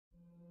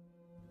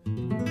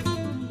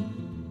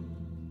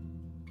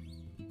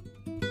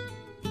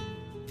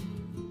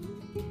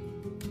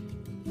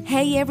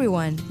Hey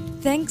everyone,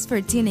 thanks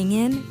for tuning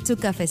in to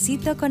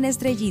Cafecito con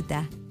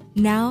Estrellita.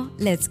 Now,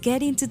 let's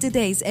get into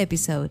today's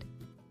episode.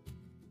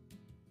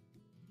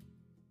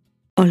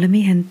 Hola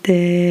mi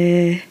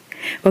gente.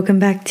 Welcome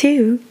back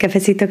to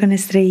Cafecito con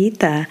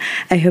Estrellita.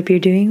 I hope you're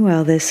doing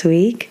well this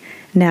week.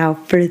 Now,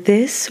 for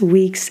this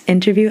week's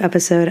interview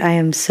episode, I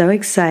am so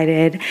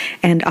excited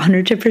and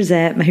honored to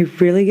present my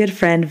really good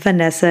friend,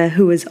 Vanessa,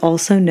 who is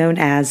also known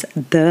as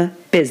the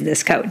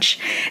Business Coach.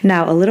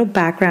 Now, a little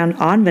background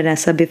on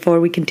Vanessa before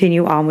we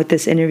continue on with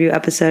this interview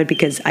episode,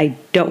 because I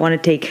don't want to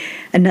take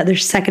another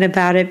second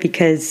about it,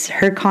 because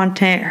her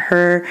content,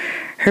 her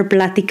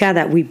plática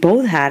that we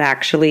both had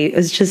actually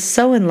was just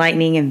so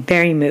enlightening and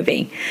very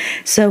moving.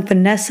 So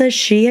Vanessa,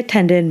 she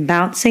attended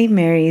Mount St.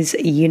 Mary's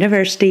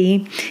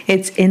University.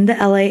 It's in the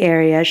LA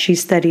area. She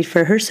studied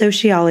for her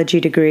sociology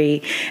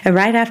degree. And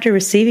right after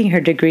receiving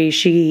her degree,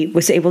 she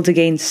was able to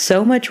gain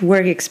so much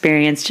work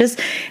experience, just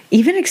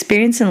even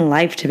experience in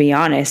life, to be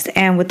honest.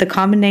 And with the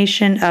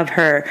combination of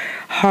her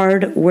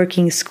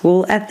hard-working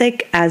school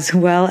ethic as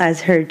well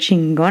as her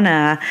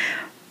chingona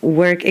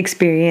work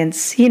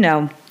experience,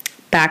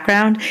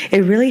 background,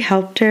 it really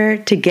helped her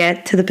to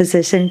get to the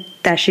position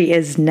that she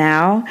is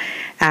now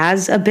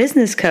as a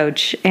business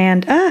coach.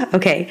 And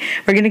okay,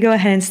 we're going to go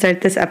ahead and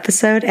start this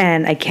episode,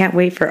 and I can't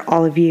wait for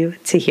all of you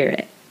to hear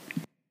it.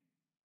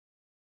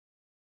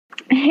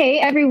 Hey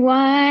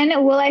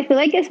everyone. Well, I feel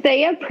like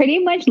Estrella pretty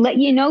much let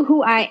you know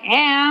who I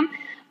am.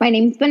 My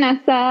name's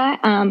Vanessa.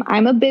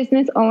 I'm a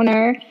business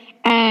owner.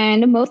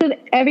 And most of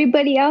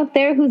everybody out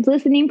there who's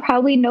listening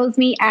probably knows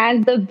me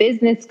as the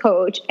Business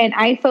Coach. And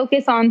I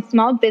focus on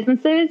small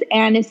businesses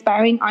and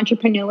aspiring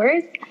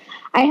entrepreneurs.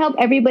 I help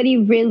everybody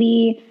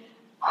really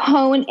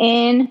hone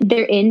in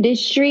their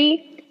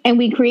industry, and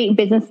we create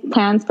business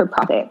plans for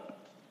profit.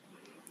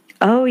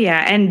 Oh,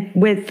 yeah. And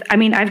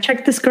I've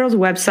checked this girl's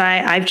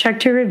website. I've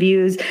checked her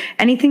reviews,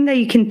 anything that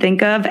you can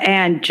think of.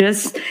 And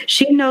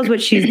she knows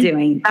what she's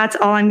doing. That's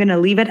all I'm going to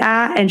leave it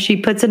at. And she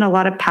puts in a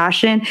lot of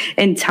passion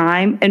and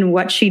time in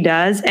what she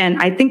does. And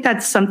I think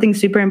that's something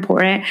super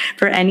important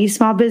for any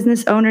small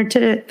business owner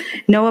to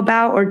know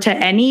about, or to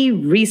any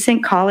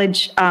recent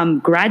college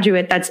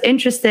graduate that's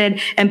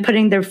interested in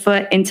putting their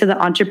foot into the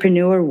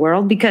entrepreneur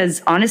world,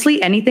 because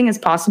honestly, anything is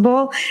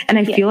possible. And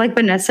I feel like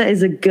Vanessa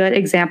is a good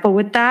example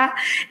with that.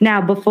 Now,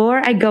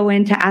 before I go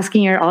into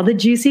asking her all the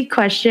juicy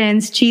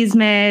questions,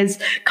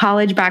 chismes,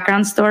 college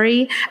background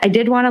story, I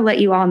did want to let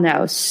you all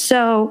know.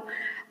 So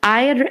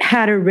I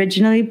had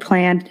originally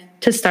planned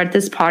to start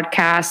this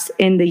podcast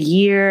in the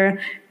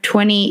year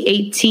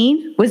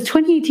 2018. Was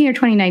 2018 or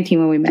 2019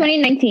 when we met?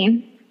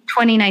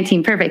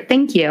 2019. Perfect.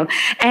 Thank you.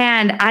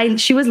 And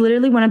she was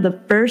literally one of the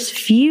first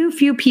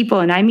few people,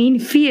 and I mean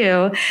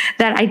few,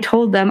 that I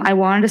told them I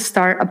wanted to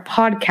start a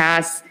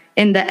podcast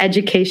in the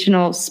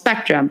educational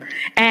spectrum.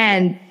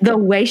 And the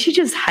way she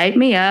just hyped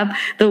me up,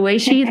 the way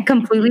she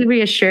completely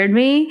reassured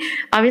me,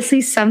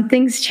 obviously some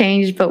things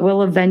changed, but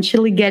we'll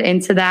eventually get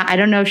into that. I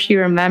don't know if she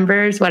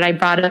remembers what I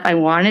brought up I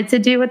wanted to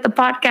do with the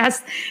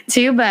podcast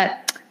too,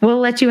 but we'll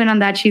let you in on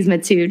that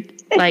chisme too,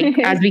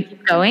 as we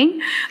keep going.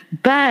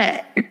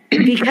 But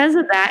because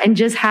of that, and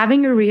just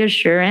having a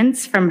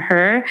reassurance from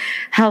her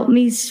helped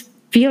me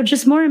feel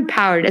just more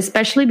empowered,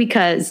 especially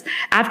because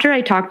after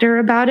I talked to her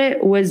about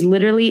it was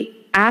literally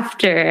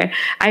after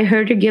I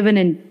heard her give an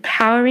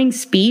empowering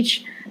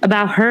speech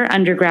about her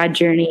undergrad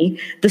journey,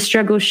 the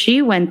struggle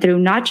she went through,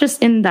 not just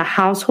in the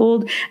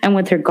household and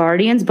with her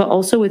guardians, but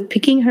also with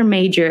picking her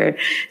major,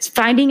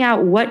 finding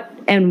out what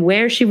and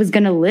where she was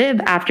going to live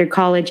after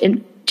college,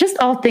 and just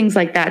all things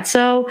like that.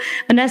 So,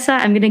 Vanessa,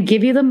 I'm going to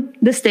give you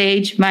the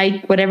stage,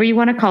 mic, whatever you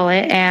want to call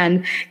it,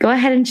 and go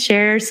ahead and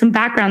share some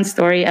background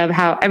story of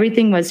how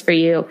everything was for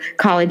you,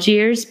 college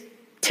years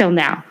till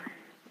now.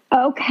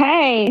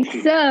 Okay,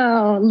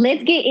 so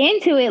let's get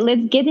into it.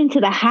 Let's get into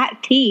the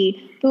hot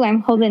tea. Ooh,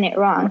 I'm holding it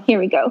wrong. Here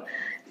we go.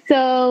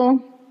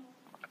 So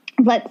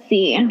let's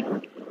see.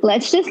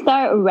 Let's just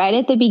start right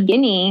at the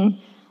beginning.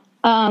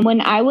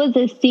 When I was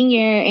a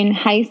senior in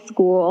high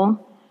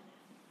school,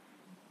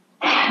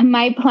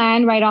 my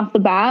plan right off the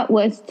bat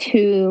was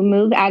to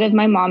move out of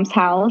my mom's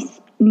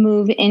house,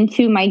 move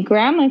into my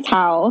grandma's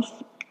house,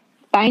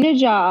 find a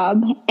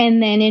job,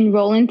 and then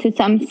enroll into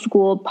some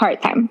school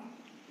part-time.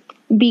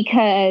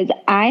 Because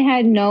I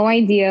had no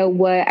idea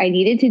what I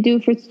needed to do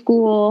for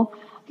school.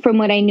 From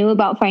what I knew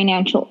about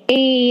financial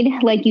aid,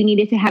 like you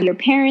needed to have your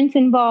parents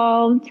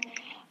involved.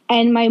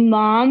 And my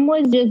mom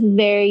was just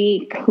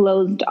very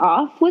closed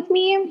off with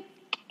me.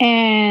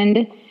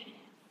 And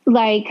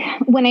like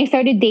when I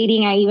started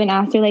dating, I even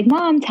asked her, like,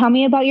 Mom, tell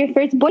me about your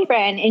first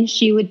boyfriend. And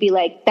she would be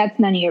like, that's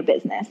none of your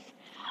business.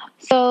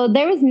 So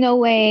there was no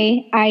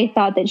way I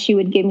thought that she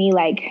would give me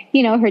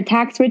her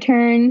tax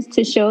returns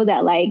to show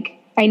that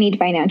I need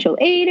financial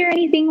aid or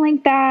anything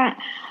like that.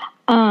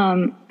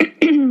 And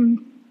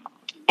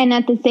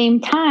at the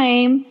same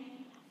time,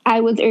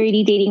 I was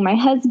already dating my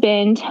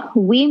husband.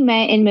 We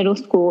met in middle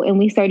school and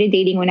we started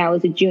dating when I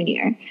was a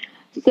junior.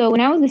 So when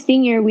I was a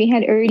senior, we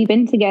had already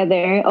been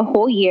together a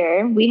whole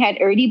year. We had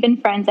already been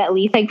friends at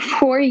least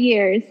 4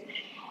 years.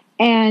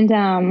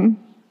 And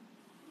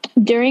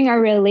during our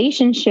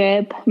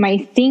relationship,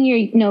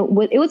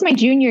 it was my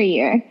junior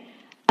year.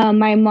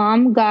 My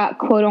mom got,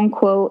 quote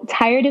unquote,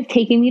 tired of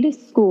taking me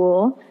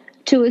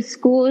to a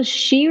school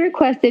she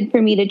requested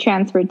for me to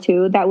transfer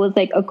to that was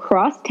like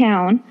across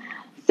town.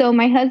 So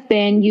my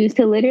husband used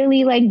to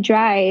literally like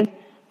drive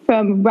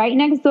from right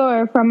next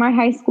door from our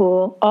high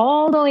school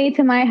all the way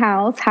to my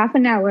house, half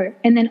an hour,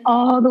 and then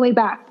all the way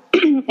back.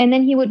 And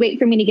then he would wait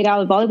for me to get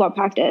out of volleyball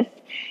practice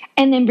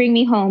and then bring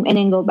me home and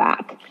then go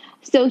back.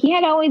 So he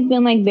had always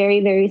been like very,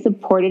 very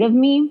supportive of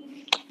me.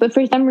 But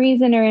for some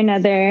reason or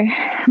another,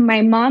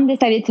 my mom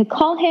decided to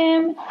call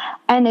him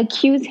and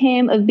accuse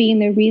him of being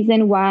the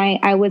reason why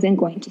I wasn't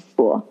going to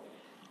school.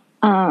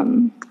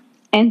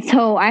 And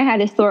so I had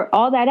to sort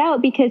all that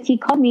out because he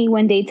called me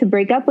one day to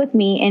break up with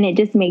me, and it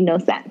just made no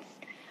sense.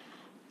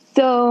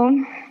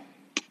 So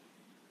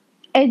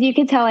as you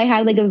can tell, I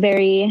had like a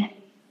very,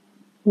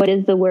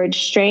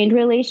 strained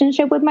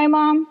relationship with my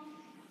mom.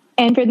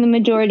 And for the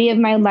majority of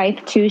my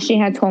life too, she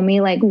had told me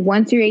like,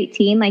 once you're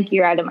 18, like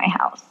you're out of my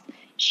house.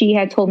 She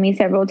had told me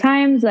several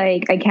times,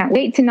 like, I can't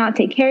wait to not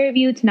take care of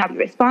you, to not be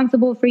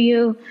responsible for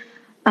you.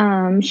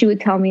 She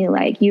would tell me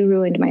like, you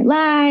ruined my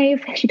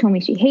life. She told me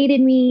she hated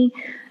me.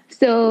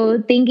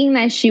 So thinking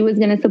that she was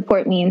going to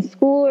support me in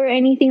school or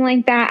anything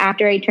like that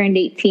after I turned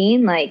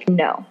 18, like,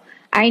 no.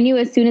 I knew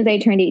as soon as I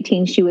turned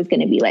 18, she was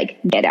going to be like,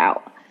 get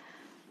out.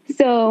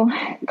 So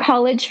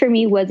college for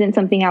me wasn't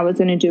something I was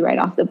going to do right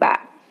off the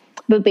bat.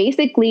 But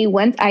basically,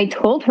 once I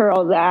told her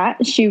all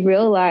that, she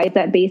realized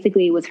that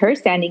basically it was her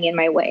standing in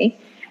my way.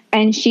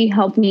 And she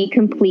helped me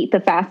complete the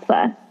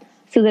FAFSA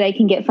so that I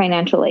can get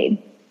financial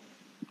aid.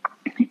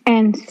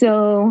 And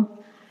so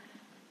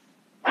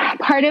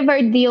part of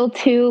our deal,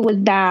 too, was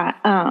that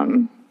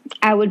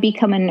I would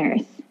become a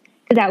nurse.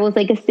 Because that was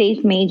like a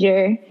safe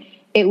major.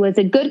 It was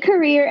a good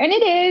career, and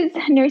it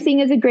is. Nursing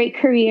is a great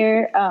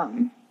career.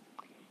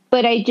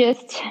 But I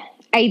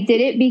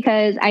did it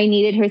because I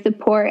needed her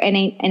support, and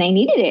I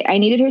needed it. I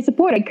needed her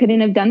support. I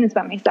couldn't have done this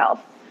by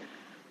myself.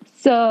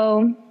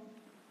 So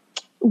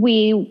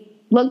we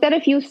looked at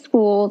a few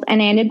schools,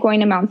 and I ended up going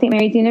to Mount St.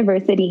 Mary's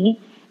University.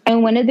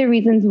 And one of the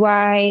reasons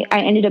why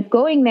I ended up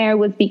going there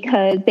was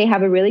because they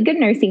have a really good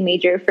nursing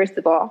major, first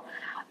of all,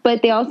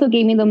 but they also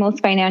gave me the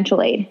most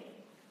financial aid.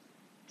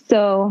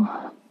 So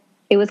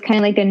it was kind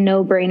of like a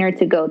no-brainer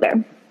to go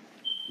there.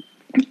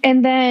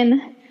 And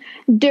then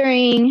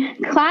during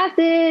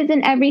classes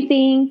and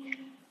everything,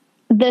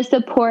 the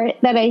support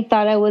that I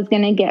thought I was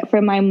going to get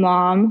from my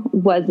mom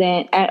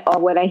wasn't at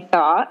all what I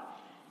thought.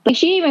 Like,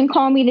 she even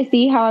called me to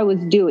see how I was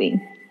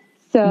doing.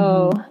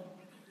 So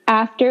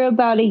after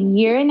about a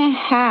year and a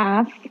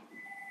half,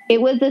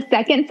 it was the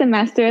second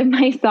semester of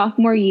my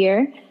sophomore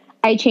year,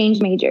 I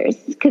changed majors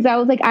because I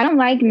was like, I don't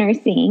like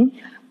nursing.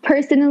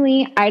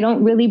 Personally, I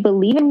don't really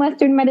believe in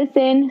Western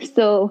medicine.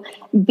 So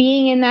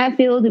being in that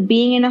field,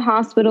 being in a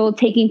hospital,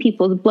 taking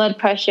people's blood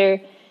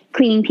pressure,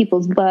 cleaning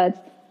people's butts,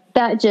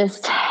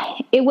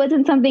 it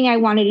wasn't something I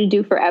wanted to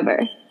do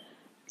forever.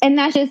 And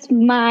that's just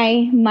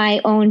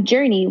my own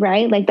journey,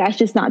 right? Like, that's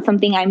just not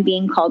something I'm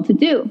being called to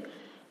do.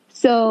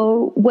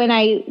 So when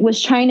I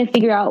was trying to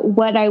figure out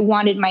what I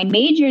wanted my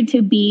major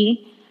to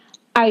be,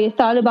 I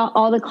thought about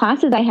all the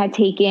classes I had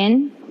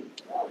taken,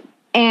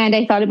 and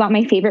I thought about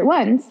my favorite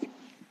ones.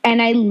 And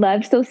I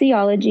loved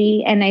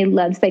sociology and I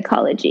loved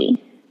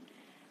psychology.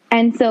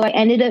 And so I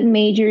ended up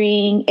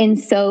majoring in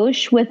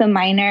Soc with a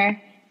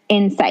minor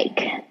in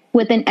psych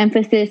with an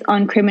emphasis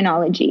on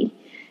criminology,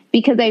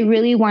 because I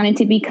really wanted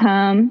to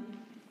become,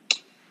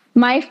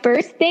 my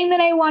first thing that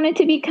I wanted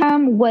to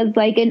become was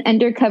like an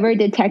undercover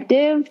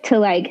detective to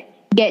like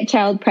get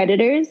child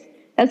predators.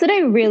 That's what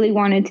I really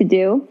wanted to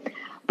do.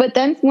 But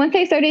then once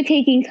I started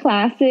taking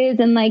classes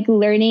and like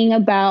learning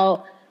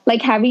about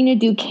like having to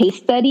do case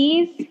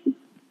studies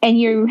and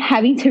you're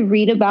having to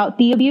read about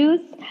the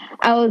abuse,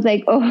 I was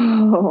like,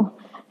 oh,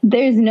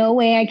 there's no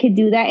way I could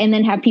do that and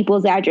then have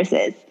people's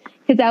addresses.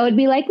 Because I would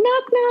be like,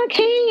 knock, knock,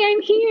 hey,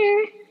 I'm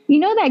here. You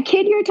know that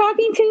kid you're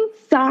talking to?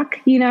 Sock,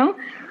 you know?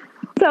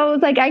 So I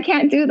was like, I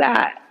can't do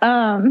that.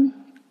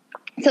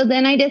 So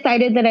then I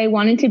decided that I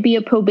wanted to be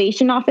a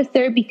probation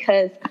officer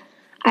because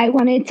I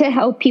wanted to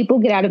help people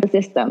get out of the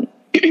system.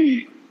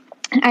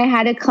 I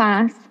had a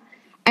class,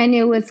 and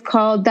it was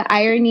called The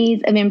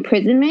Ironies of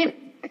Imprisonment.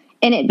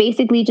 And it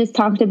basically just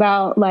talked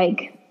about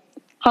like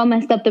how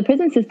messed up the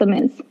prison system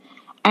is,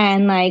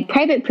 and like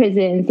private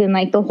prisons and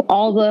like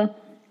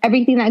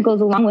everything that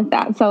goes along with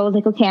that. So I was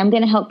like, okay, I'm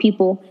going to help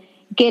people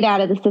get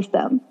out of the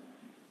system.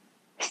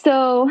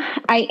 So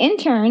I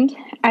interned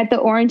at the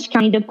Orange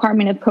County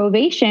Department of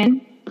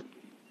Probation.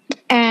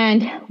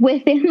 And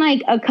within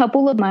like a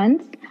couple of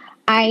months,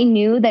 I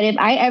knew that if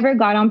I ever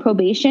got on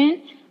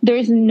probation,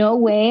 there's no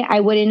way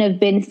I wouldn't have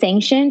been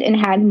sanctioned and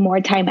had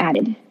more time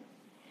added.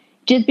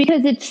 Just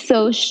because it's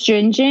so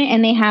stringent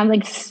and they have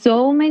like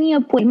so many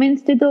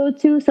appointments to go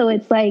to. So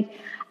it's like,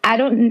 I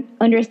don't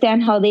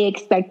understand how they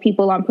expect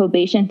people on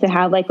probation to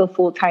have like a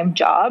full-time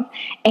job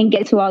and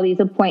get to all these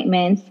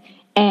appointments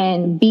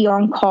and be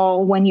on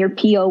call when your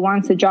PO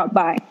wants to drop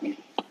by.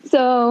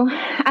 So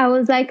I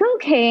was like,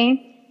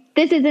 okay,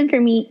 this isn't for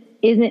me.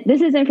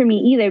 This isn't for me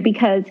either,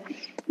 because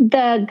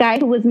the guy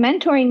who was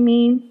mentoring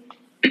me,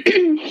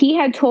 he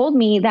had told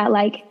me that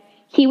like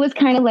he was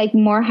kind of like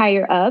more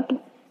higher up.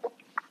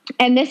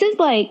 And this is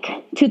like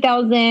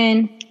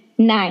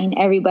 2009,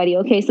 everybody.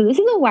 Okay. So this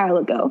is a while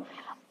ago.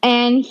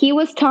 And he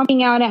was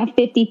topping out at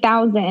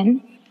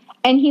 50,000.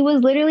 And he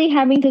was literally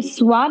having to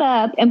SWAT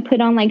up and put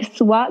on like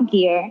SWAT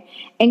gear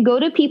and go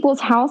to people's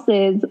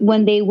houses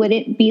when they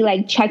wouldn't be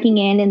like checking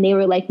in and they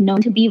were like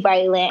known to be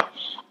violent.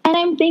 And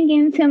I'm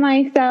thinking to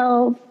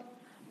myself,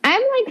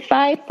 I'm like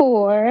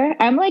 5'4",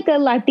 I'm like a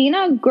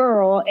Latina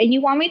girl, and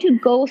you want me to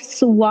go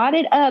SWAT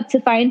it up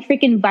to find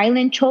freaking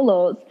violent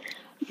cholos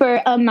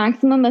for a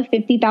maximum of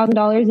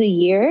 $50,000 a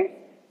year?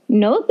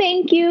 No,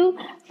 thank you.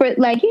 For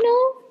like, you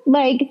know,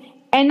 like,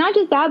 and not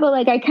just that, but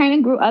like I kind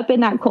of grew up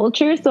in that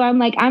culture. So I'm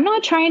like, I'm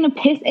not trying to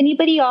piss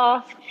anybody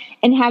off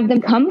and have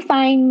them come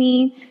find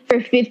me for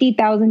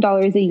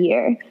 $50,000 a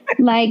year.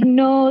 Like,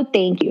 no,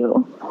 thank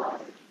you.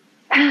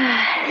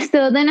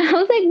 So then I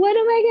was like, what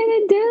am I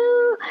going to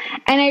do?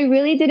 And I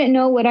really didn't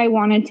know what I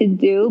wanted to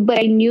do, but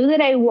I knew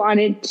that I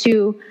wanted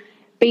to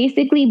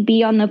basically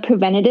be on the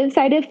preventative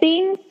side of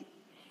things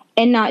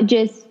and not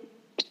just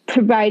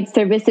provide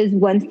services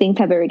once things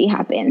have already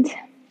happened.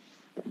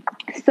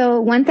 So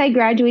once I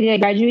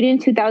graduated in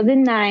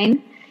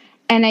 2009,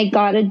 and I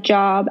got a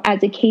job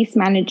as a case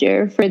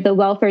manager for the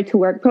Welfare to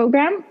Work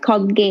program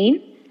called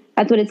GAIN.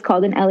 That's what it's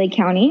called in LA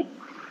County.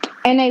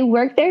 And I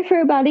worked there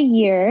for about a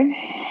year,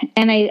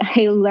 and I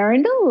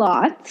learned a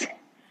lot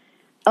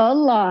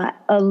there.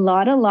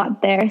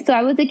 So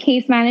I was a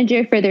case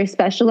manager for their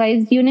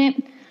specialized unit.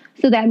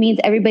 So that means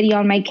everybody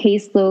on my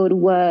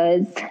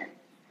caseload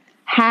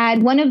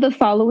had one of the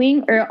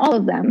following, or all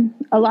of them.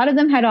 A lot of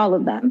them had all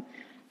of them.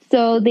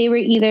 So they were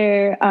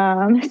either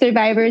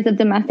survivors of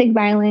domestic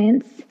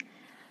violence,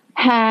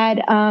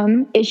 had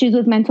issues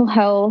with mental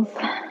health,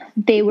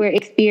 they were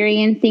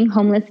experiencing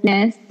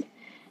homelessness,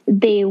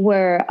 they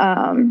were,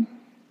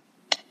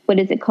 what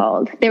is it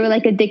called? They were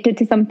like addicted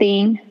to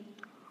something,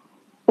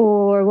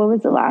 or what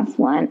was the last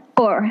one?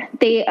 Or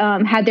they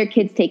had their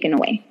kids taken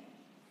away.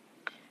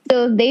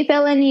 So if they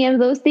fell any of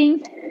those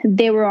things,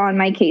 they were on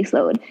my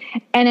caseload.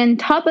 And on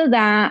top of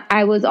that,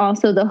 I was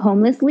also the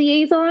homeless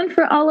liaison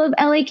for all of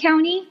LA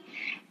County.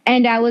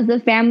 And I was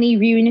the family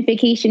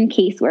reunification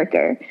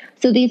caseworker.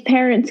 So these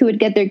parents who would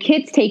get their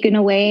kids taken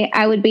away,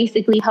 I would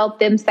basically help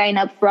them sign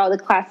up for all the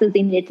classes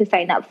they needed to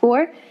sign up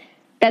for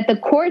that the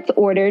courts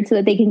ordered so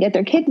that they can get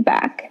their kids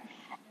back.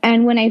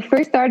 And when I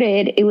first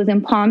started, it was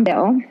in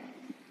Palmdale,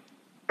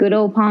 good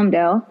old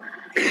Palmdale.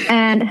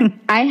 And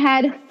I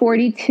had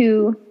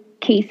 42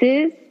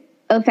 cases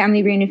of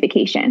family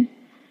reunification.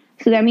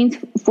 So that means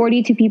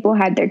 42 people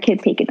had their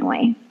kids taken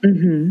away.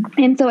 Mm-hmm.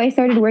 And so I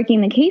started working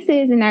the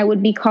cases, and I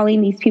would be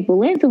calling these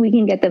people in so we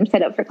can get them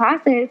set up for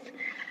classes.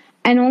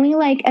 And only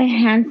like a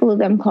handful of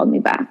them called me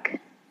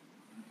back.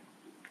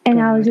 And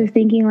I was just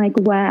thinking like,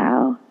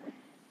 wow,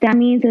 that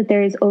means that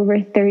there's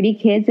over 30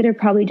 kids that are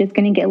probably just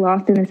going to get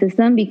lost in the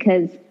system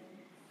because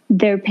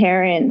their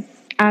parents,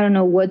 I don't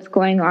know what's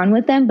going on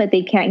with them, but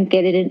they can't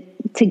get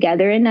it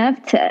together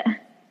enough to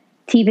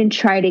even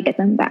try to get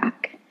them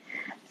back.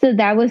 So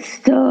that was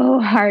so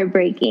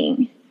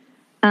heartbreaking.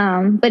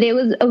 But it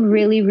was a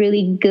really,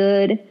 really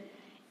good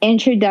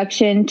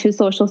introduction to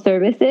social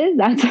services,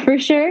 that's for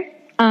sure.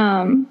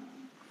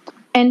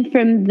 And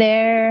from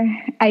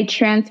there, I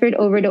transferred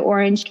over to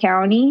Orange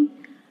County,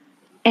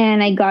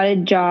 and I got a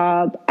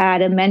job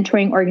at a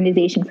mentoring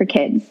organization for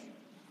kids.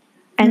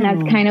 And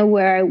that's kind of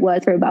where I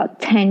was for about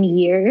 10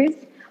 years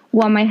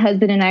while my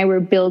husband and I were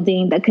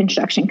building the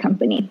construction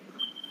company.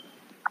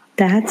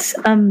 That's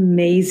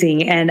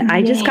amazing. And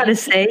I just got to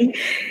say,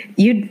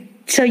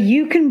 so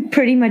you can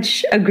pretty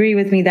much agree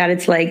with me that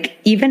it's like,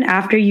 even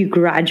after you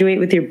graduate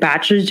with your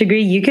bachelor's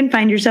degree, you can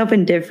find yourself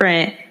in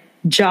different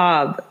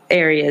job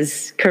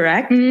areas,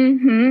 correct?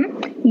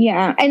 Mm-hmm.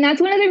 Yeah. And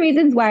that's one of the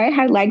reasons why I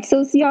had liked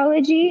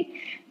sociology,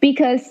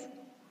 because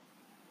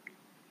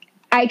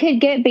I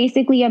could get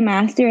basically a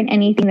master in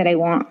anything that I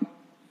want.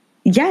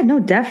 Yeah, no,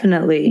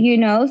 definitely. You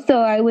know, so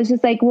I was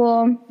just like,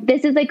 well,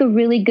 this is like a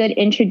really good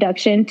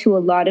introduction to a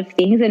lot of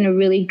things and a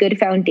really good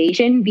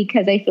foundation,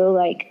 because I feel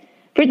like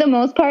for the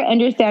most part,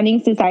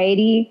 understanding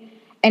society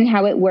and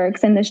how it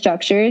works and the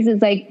structures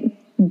is like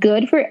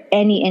good for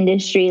any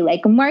industry,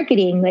 like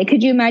marketing. Like,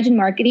 could you imagine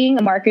marketing,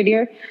 a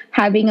marketer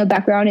having a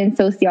background in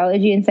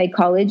sociology and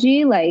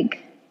psychology?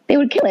 Like, they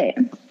would kill it.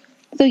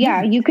 So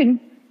yeah, you could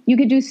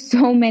do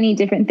so many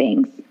different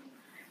things.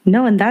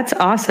 No, and that's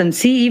awesome.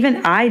 See, even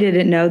I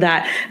didn't know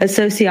that a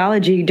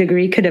sociology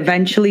degree could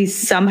eventually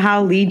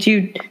somehow lead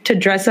you to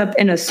dress up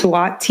in a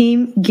SWAT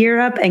team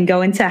gear up and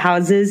go into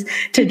houses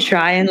to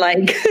try and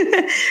like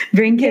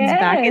bring kids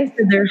back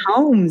into their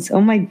homes.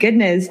 Oh my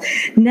goodness.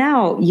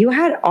 Now, you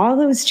had all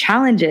those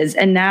challenges,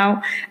 and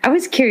now I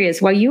was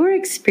curious, while you were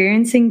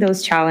experiencing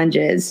those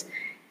challenges,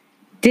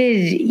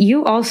 did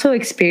you also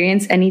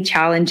experience any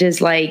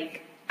challenges like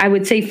I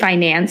would say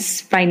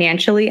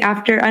financially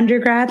after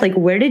undergrad? Like,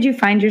 where did you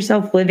find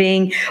yourself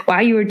living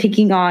while you were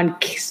taking on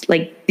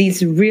like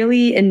these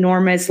really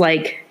enormous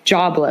like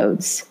job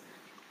loads?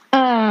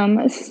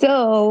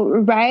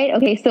 So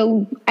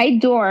I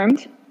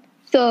dormed.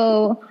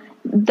 So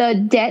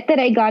the debt that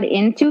I got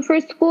into for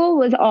school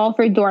was all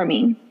for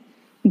dorming.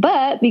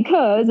 But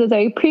because, as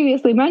I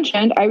previously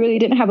mentioned, I really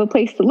didn't have a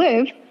place to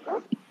live,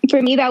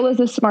 for me, that was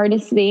the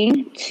smartest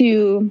thing,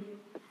 to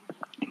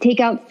take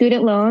out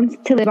student loans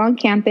to live on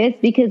campus,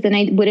 because then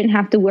I wouldn't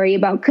have to worry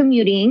about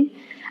commuting.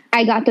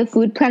 I got the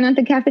food plan at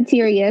the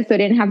cafeteria, so I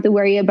didn't have to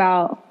worry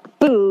about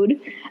food.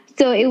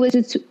 So it was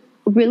just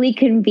really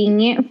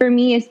convenient for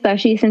me,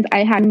 especially since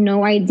I had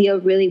no idea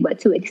really what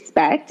to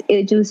expect.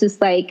 It was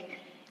just like,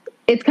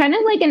 it's kind of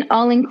like an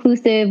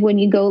all-inclusive when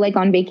you go like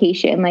on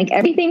vacation. Like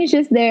everything is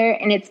just there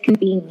and it's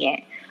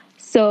convenient.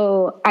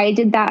 So I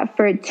did that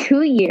for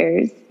 2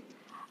 years.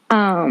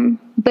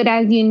 But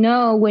as you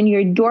know, when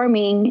you're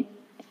dorming,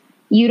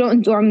 you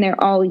don't dorm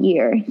there all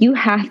year. You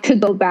have to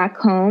go back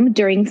home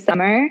during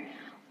summer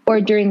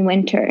or during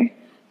winter.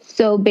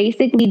 So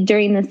basically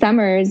during the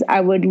summers,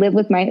 I would live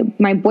with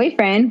my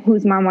boyfriend,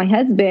 who's now my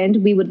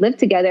husband. We would live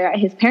together at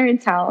his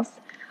parents' house.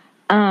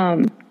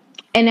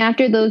 And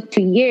after those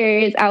 2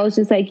 years, I was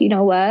just like, you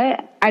know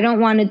what? I don't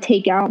want to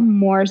take out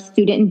more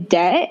student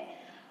debt,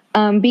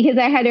 because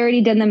I had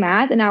already done the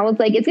math, and I was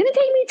like, it's going to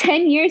take me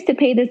 10 years to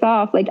pay this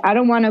off. Like, I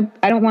don't want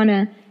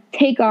to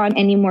take on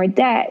any more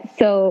debt.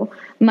 So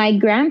my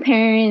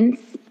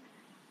grandparents,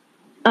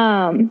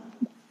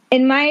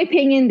 in my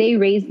opinion, they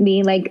raised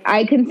me. Like,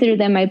 I consider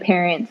them my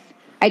parents.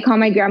 I call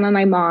my grandma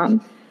my mom.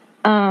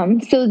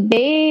 So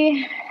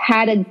they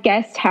had a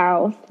guest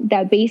house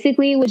that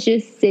basically was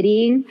just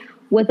sitting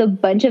with a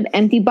bunch of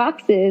empty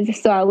boxes.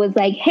 So I was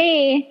like,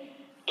 hey,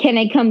 can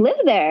I come live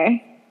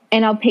there?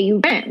 And I'll pay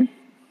you rent.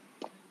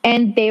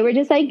 And they were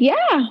just like,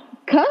 yeah,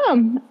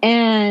 come.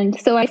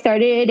 And so I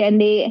started, and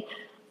they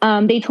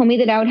told me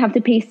that I would have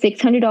to pay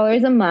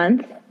 $600 a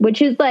month, which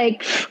is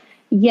like,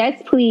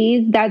 yes,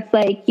 please. That's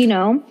like, you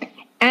know,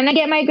 and I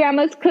get my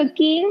grandma's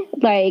cooking.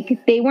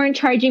 Like, they weren't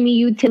charging me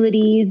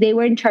utilities. They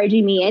weren't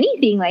charging me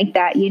anything like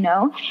that, you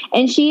know?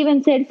 And she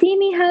even said, feed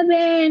me,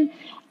 husband.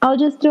 I'll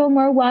just throw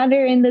more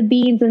water in the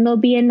beans and they'll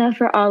be enough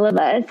for all of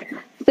us.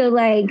 So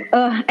like,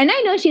 and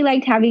I know she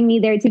liked having me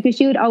there too, because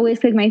she would always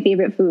cook my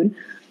favorite food.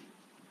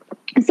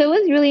 So it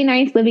was really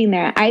nice living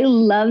there. I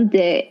loved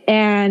it.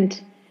 And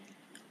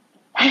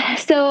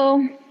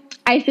so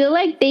I feel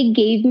like they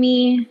gave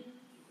me,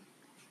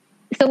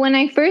 so when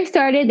I first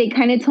started, they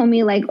kind of told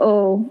me like,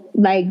 oh,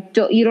 like,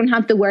 you don't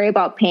have to worry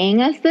about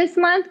paying us this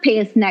month, pay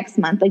us next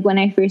month, like when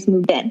I first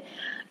moved in.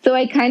 So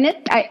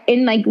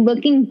in like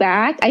looking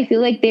back, I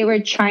feel like they were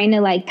trying to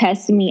like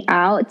test me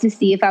out to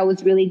see if I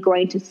was really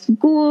going to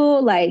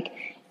school, like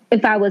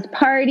if I was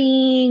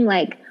partying,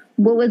 like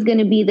what was going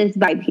to be this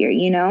vibe here,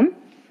 you know?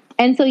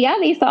 And so, yeah,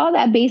 they saw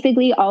that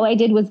basically all I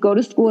did was go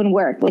to school and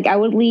work. Like I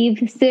would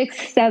leave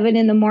 6, 7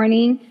 in the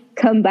morning,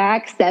 come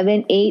back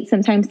 7, 8,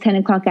 sometimes 10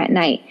 o'clock at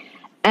night.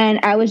 And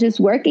I was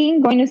just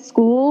working, going to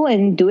school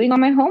and doing all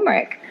my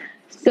homework.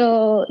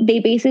 So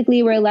they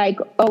basically were like,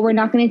 oh, we're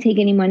not going to take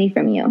any money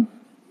from you.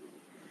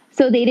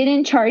 So they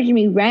didn't charge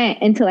me rent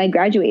until I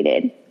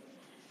graduated.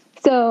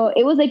 So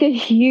it was like a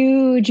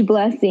huge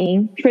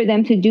blessing for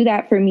them to do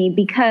that for me,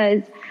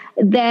 because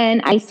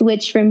then I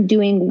switched from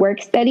doing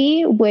work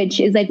study, which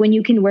is like when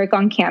you can work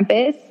on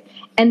campus,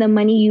 and the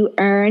money you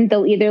earn,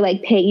 they'll either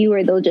like pay you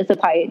or they'll just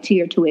apply it to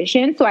your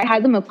tuition. So I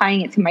had them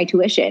applying it to my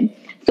tuition.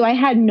 So I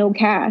had no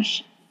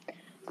cash.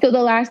 So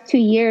the last 2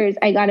 years,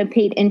 I got a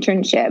paid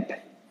internship.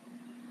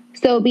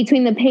 So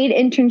between the paid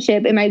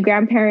internship and my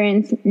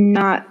grandparents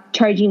not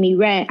charging me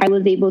rent, I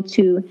was able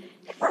to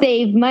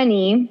save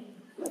money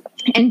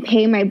and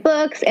pay my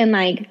books and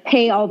like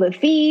pay all the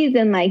fees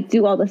and like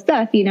do all the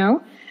stuff, you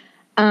know,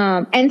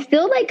 and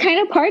still like kind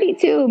of party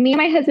too. Me and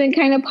my husband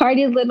kind of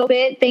partied a little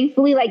bit.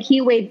 Thankfully, like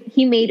he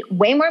made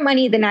way more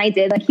money than I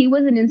did. Like he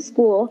wasn't in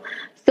school,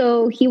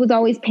 so he was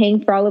always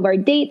paying for all of our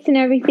dates and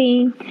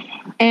everything.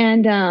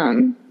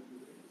 And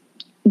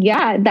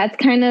yeah, that's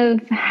kind of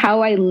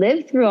how I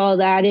lived through all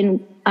that. And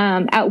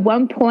at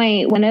one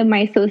point, one of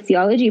my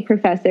sociology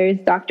professors,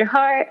 Dr.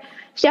 Hart,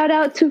 shout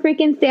out to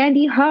freaking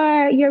Sandy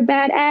Hart, you're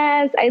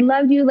badass. I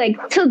love you. Like,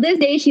 till this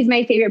day, she's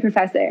my favorite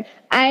professor.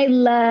 I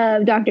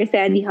love Dr.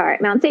 Sandy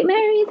Hart, Mount St.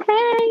 Mary's,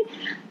 hey.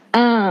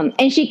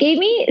 And she gave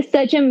me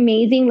such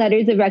amazing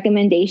letters of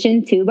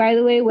recommendation too, by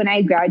the way, when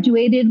I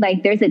graduated.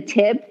 Like, there's a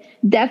tip.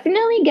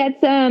 Definitely get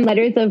some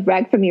letters of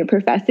rec from your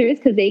professors,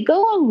 because they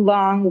go a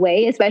long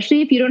way,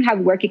 especially if you don't have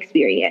work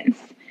experience.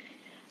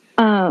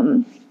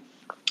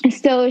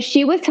 So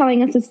she was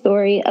telling us a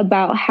story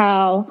about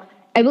how,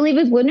 I believe it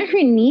was one of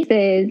her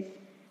nieces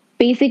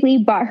basically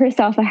bought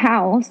herself a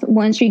house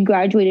once she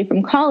graduated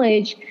from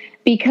college,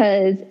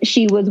 because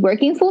she was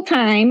working full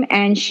time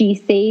and she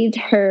saved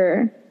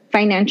her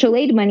financial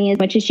aid money as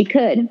much as she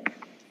could.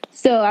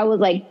 So I was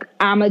like,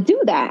 I'm gonna do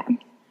that.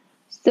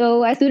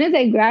 So as soon as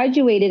I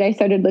graduated, I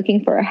started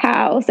looking for a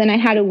house, and I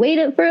had to wait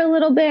it for a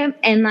little bit.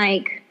 And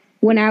like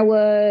when I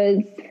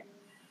was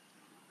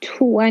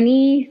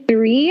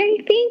 23,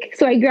 I think.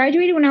 So I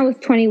graduated when I was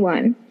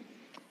 21.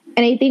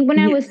 And I think when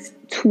I was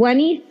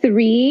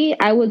 23,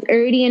 I was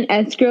already in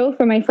escrow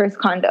for my first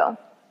condo.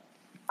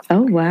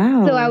 Oh,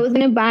 wow. So I was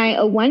going to buy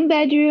a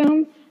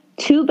 1-bedroom,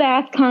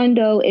 2-bath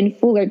condo in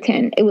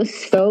Fullerton. It was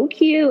so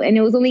cute, and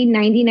it was only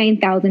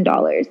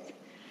 $99,000.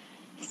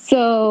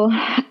 So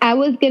I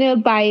was going to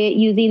buy it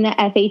using the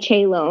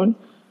FHA loan.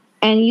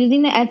 And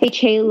using the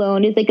FHA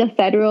loan is like a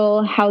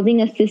federal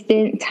housing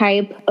assistant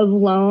type of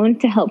loan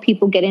to help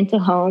people get into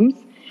homes.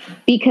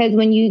 Because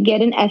when you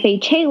get an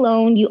FHA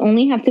loan, you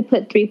only have to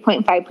put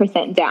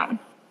 3.5% down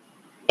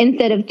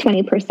instead of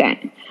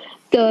 20%.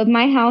 So if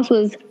my house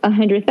was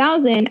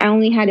 $100,000, I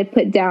only had to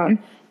put down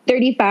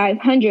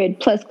 $3,500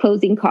 plus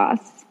closing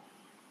costs.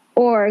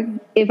 Or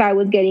if I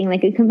was getting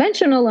like a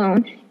conventional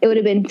loan, it would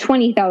have been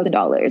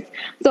 $20,000.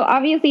 So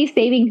obviously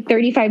saving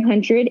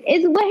 $3,500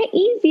 is way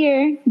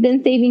easier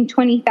than saving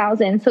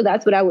 $20,000. So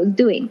that's what I was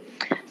doing.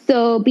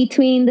 So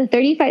between the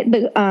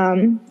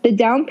the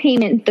down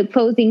payment, the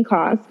closing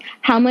costs,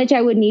 how much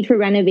I would need for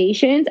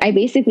renovations, I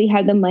basically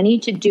had the money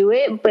to do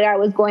it, but I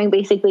was going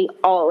basically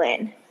all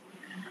in.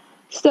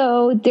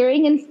 So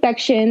during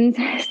inspections,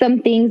 some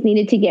things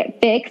needed to get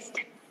fixed,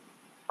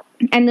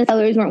 and the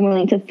sellers weren't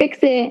willing to fix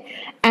it,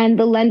 and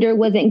the lender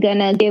wasn't going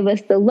to give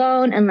us the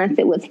loan unless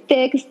it was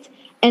fixed.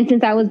 And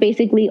since I was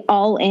basically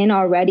all in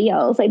already,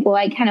 I was like, well,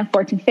 I can't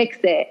afford to fix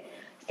it.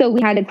 So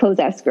we had to close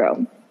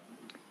escrow.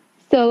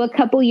 So a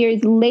couple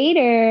years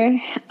later,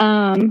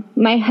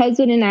 my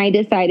husband and I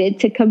decided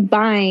to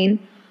combine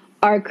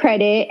our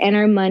credit and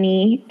our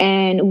money,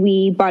 and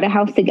we bought a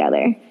house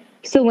together.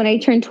 So when I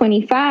turned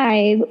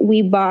 25,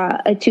 we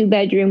bought a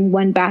 2-bedroom,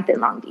 1-bath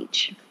in Long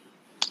Beach.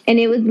 And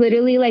it was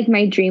literally like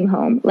my dream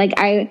home. Like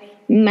I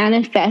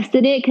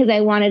manifested it because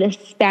I wanted a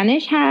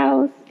Spanish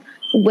house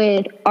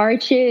with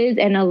arches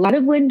and a lot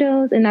of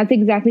windows. And that's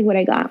exactly what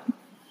I got.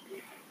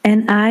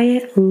 And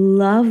I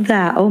love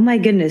that. Oh my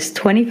goodness.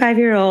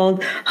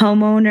 25-year-old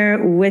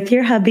homeowner with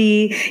your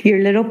hubby, your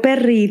little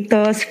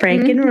perritos,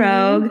 Frank and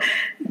Rogue.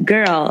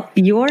 Girl,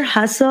 your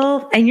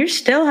hustle, and you're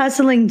still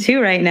hustling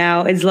too right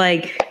now, is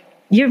like,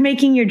 you're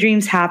making your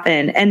dreams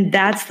happen. And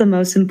that's the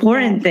most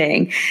important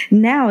thing.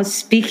 Now,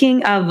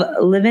 speaking of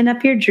living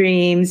up your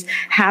dreams,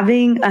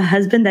 having a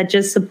husband that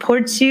just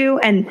supports you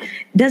and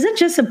doesn't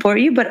just support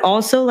you, but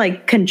also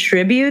like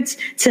contributes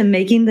to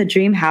making the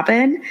dream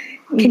happen.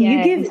 Can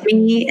you give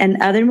me and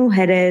other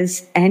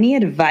mujeres any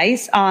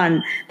advice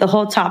on the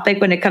whole topic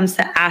when it comes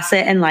to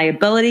asset and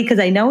liability? Because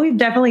I know we've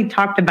definitely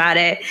talked about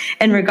it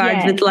in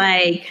regards with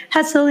like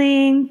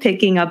hustling,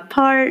 picking a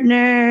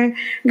partner.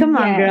 Come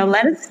on, girl,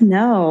 let us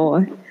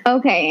know.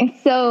 Okay,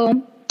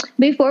 so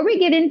before we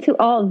get into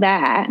all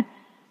that,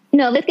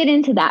 let's get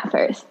into that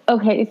first.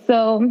 Okay,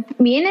 so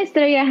me and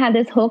Estrella had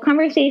this whole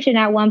conversation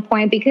at one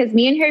point because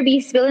me and her be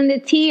spilling the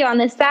tea on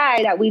the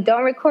side that we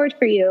don't record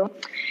for you.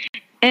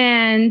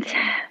 And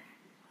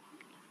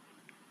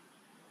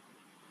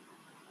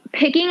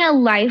picking a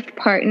life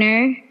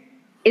partner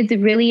is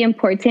really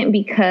important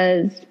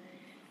because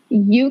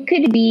you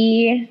could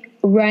be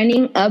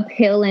running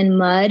uphill in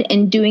mud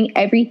and doing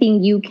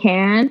everything you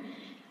can.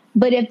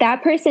 But if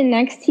that person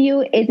next to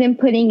you isn't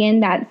putting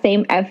in that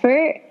same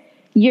effort,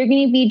 you're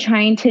going to be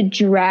trying to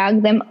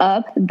drag them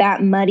up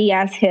that muddy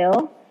ass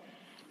hill.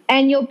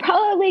 And you'll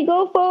probably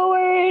go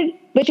forward,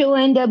 but you'll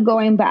end up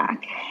going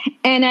back.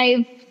 And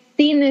I've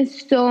seen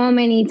this so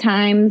many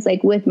times,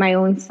 like with my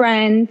own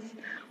friends,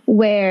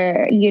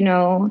 where,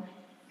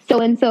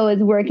 so-and-so is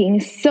working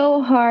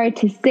so hard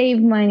to save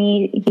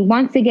money. He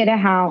wants to get a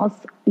house,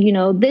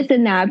 this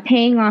and that,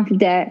 paying off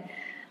debt.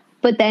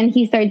 But then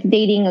he starts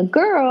dating a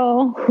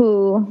girl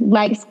who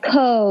likes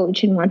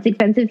Coach and wants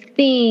expensive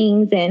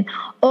things. And,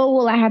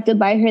 I have to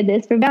buy her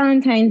this for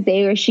Valentine's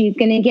Day or she's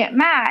going to get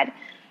mad.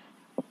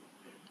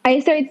 I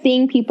start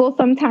seeing people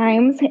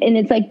sometimes, and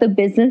it's like the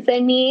business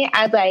in me,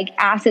 as like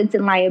assets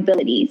and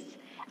liabilities.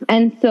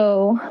 And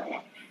so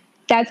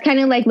that's kind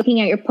of like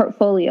looking at your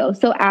portfolio.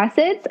 So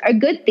assets are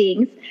good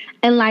things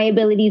and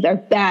liabilities are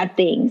bad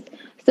things.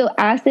 So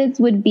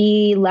assets would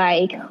be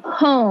like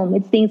home.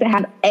 It's things that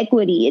have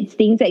equity. It's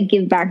things that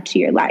give back to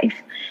your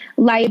life.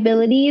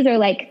 Liabilities are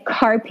like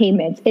car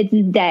payments. It's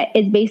debt.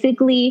 It's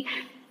basically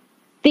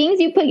things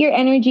you put your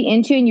energy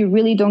into and you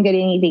really don't get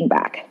anything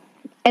back.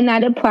 And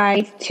that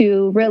applies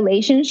to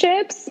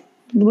relationships,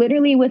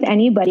 literally with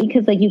anybody,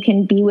 because like you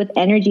can be with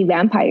energy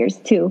vampires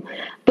too.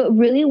 But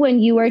really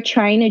when you are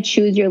trying to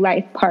choose your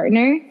life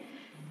partner,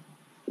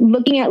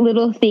 looking at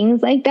little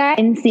things like that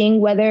and seeing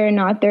whether or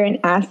not they're an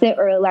asset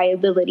or a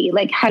liability.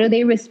 Like, how do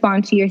they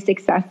respond to your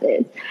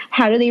successes?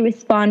 How do they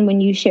respond when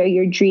you share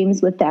your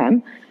dreams with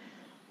them?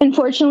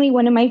 Unfortunately,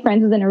 one of my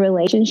friends was in a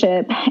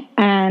relationship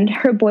and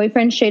her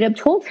boyfriend straight up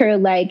told her,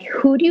 like,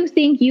 who do you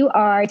think you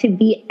are to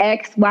be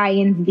X, Y,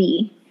 and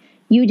Z?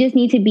 You just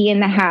need to be in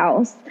the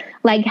house.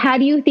 Like, how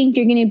do you think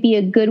you're going to be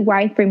a good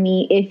wife for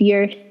me if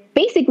you're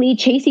basically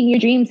chasing your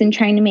dreams and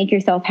trying to make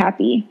yourself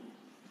happy?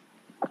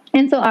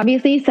 And so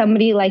obviously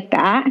somebody like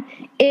that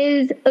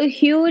is a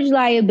huge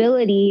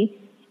liability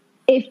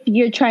if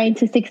you're trying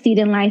to succeed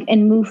in life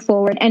and move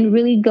forward and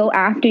really go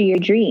after your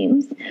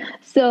dreams.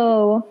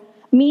 So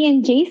me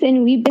and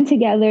Jason, we've been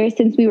together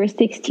since we were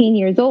 16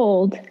 years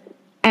old.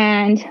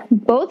 And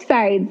both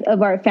sides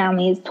of our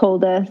families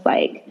told us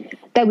like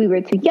that we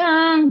were too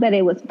young, that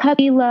it was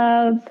puppy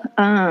love.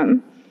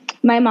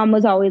 My mom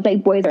was always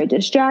like, boys are a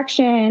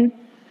distraction.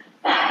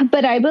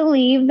 But I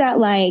believe that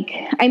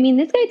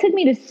this guy took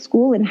me to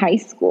school in high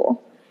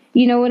school.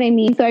 You know what I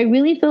mean? So I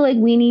really feel like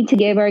we need to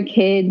give our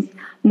kids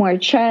more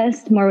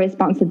trust, more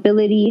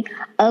responsibility,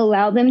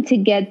 allow them to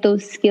get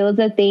those skills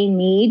that they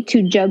need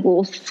to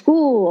juggle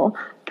school,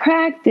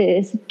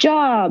 practice,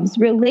 jobs,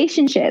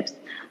 relationships,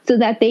 so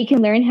that they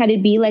can learn how to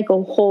be like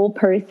a whole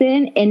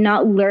person and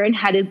not learn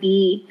how to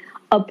be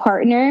a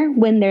partner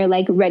when they're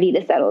like ready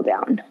to settle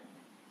down.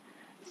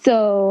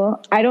 So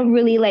I don't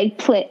really like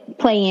play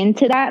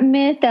into that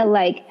myth that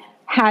like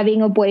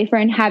having a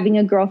boyfriend, having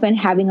a girlfriend,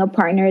 having a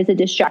partner is a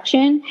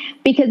distraction,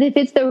 because if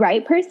it's the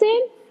right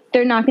person,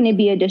 they're not going to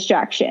be a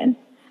distraction.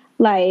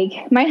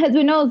 Like my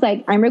husband knows,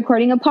 like I'm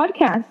recording a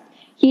podcast.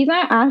 He's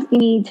not asking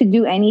me to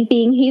do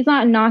anything. He's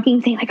not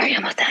knocking saying like, are you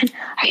almost done?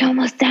 Are you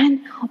almost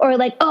done? Or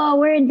like, oh,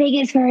 we're in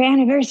Vegas for our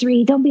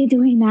anniversary. Don't be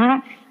doing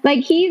that. Like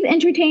he's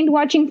entertained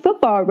watching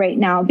football right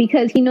now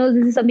because he knows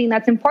this is something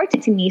that's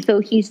important to me. So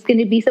he's going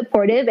to be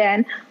supportive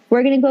and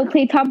we're going to go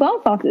play top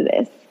golf after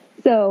this.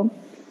 So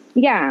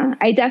yeah,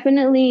 I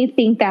definitely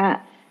think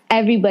that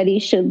everybody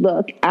should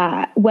look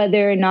at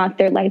whether or not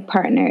their life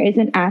partner is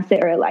an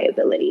asset or a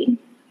liability.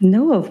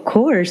 No, of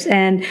course.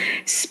 And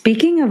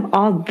speaking of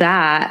all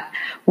that,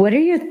 what are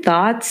your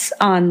thoughts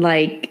on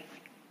like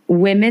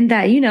women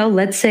that,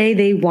 let's say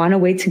they want to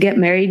wait to get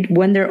married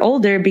when they're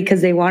older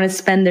because they want to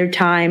spend their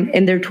time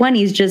in their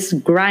 20s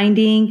just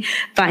grinding,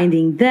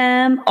 finding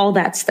them, all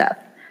that stuff?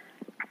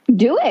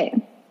 Do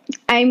it.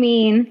 I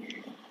mean,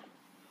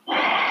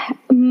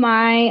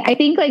 I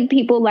think like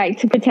people like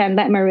to pretend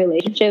that my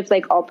relationship's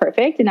like all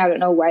perfect, and I don't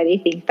know why they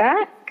think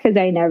that, because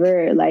I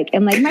never am like my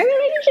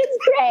relationship's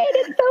great,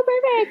 it's so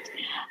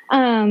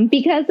perfect.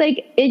 Because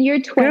like in your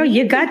 20s, girl,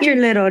 you got your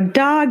little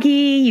doggy,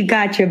 you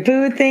got your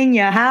boo thing,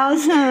 your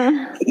house,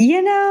 and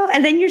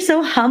then you're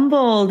so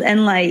humbled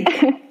and like,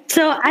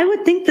 so I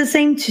would think the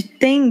same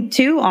thing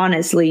too,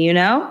 honestly,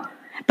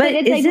 but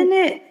isn't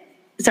it?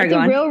 Sorry, it's go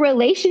a on. Real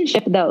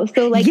relationship though.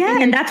 So like,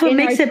 and that's what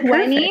makes it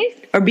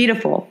perfect or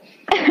beautiful.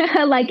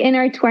 Like in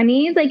our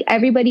 20s, like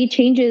everybody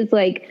changes,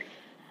 like,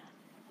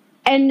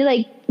 and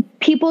like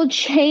people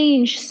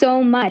change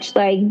so much.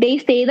 Like they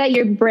say that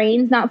your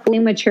brain's not fully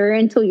mature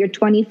until you're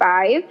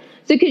 25.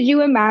 So could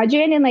you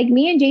imagine? And like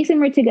me and Jason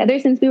were together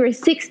since we were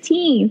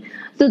 16.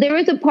 So there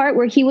was a part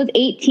where he was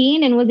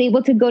 18 and was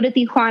able to go to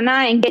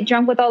Tijuana and get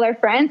drunk with all our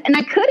friends, and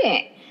I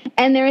couldn't.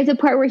 And there is a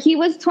part where he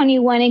was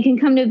 21 and can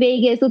come to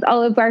Vegas with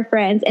all of our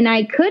friends, and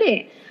I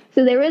couldn't.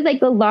 So there was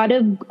like a lot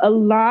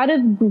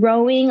of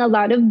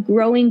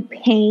growing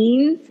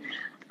pains.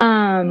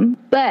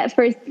 But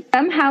for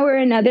somehow or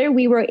another,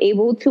 we were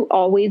able to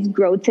always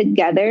grow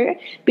together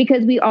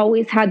because we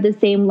always had the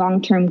same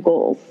long-term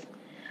goals.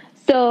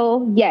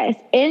 So yes,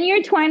 in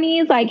your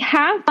 20s, like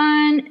have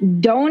fun,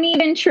 don't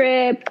even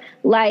trip,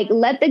 like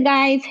let the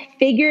guys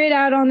figure it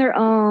out on their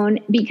own,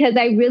 because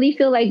I really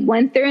feel like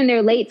once they're in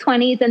their late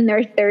 20s and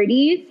their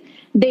 30s,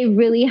 they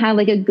really have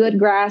like a good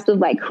grasp of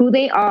like who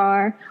they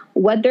are,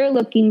 what they're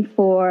looking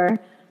for.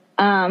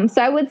 So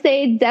I would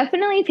say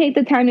definitely take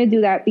the time to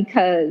do that,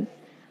 because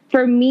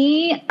for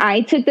me,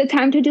 I took the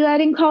time to do that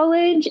in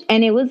college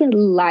and it was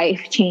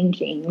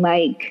life-changing.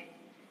 Like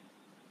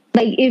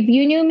if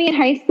you knew me in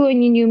high school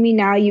and you knew me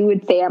now, you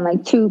would say I'm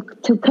like two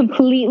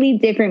completely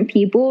different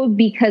people,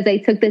 because I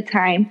took the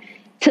time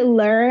to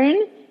learn,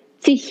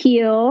 to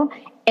heal,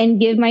 and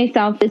give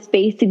myself the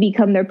space to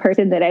become the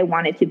person that I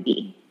wanted to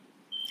be.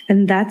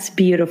 And that's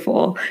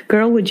beautiful.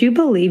 Girl, would you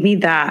believe me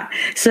that?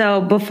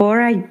 So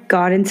before I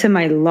got into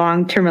my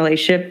long-term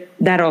relationship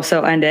that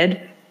also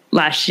ended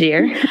last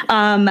year,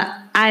 I'm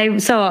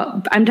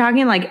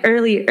talking like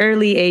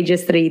early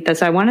ages, Rita.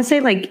 So I want to say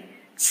like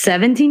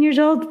 17 years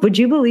old. Would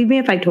you believe me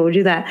if I told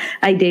you that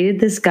I dated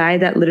this guy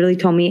that literally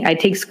told me I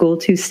take school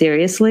too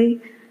seriously?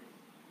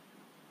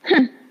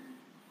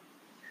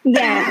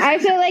 Yeah, I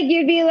feel like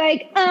you'd be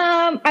like,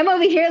 I'm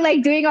over here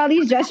like doing all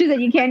these gestures that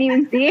you can't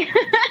even see.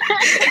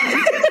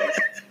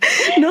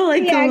 No,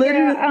 like yeah,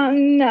 literally. Girl,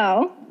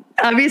 no.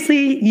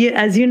 Obviously,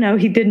 as you know,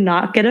 he did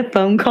not get a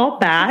phone call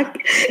back.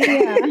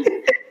 Yeah.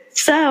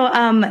 So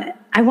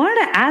I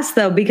wanted to ask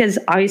though, because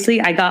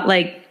obviously I got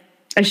like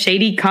a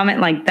shady comment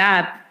like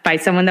that by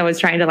someone that was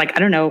trying to like, I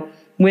don't know,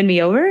 win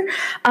me over.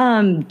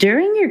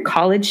 During your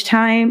college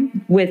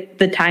time, with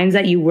the times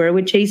that you were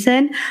with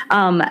Jason,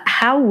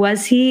 how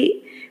was he?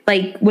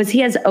 Like, was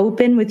he as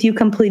open with you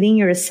completing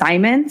your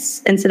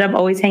assignments instead of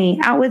always hanging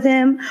out with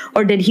him?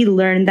 Or did he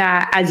learn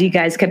that as you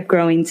guys kept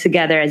growing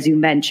together, as you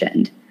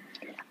mentioned?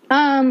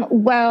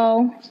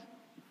 Well,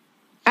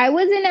 I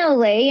was in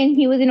LA and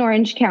he was in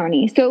Orange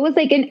County. So it was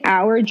like an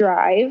hour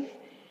drive.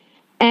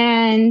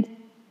 And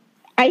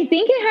I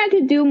think it had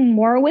to do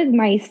more with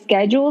my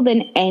schedule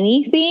than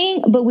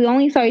anything, but we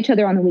only saw each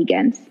other on the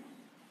weekends.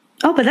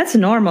 Oh, but that's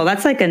normal.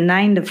 That's like a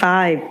 9 to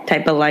 5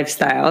 type of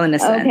lifestyle in a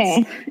sense.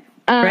 Okay.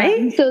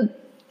 Right? So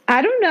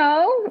I don't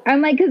know.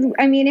 I'm like, because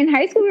I mean, in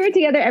high school, we were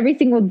together every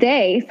single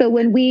day. So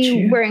when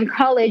we were in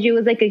college, it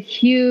was like a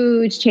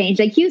huge change.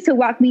 Like, he used to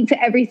walk me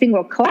to every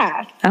single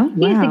class. Oh, wow.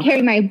 He used to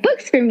carry my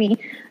books for me.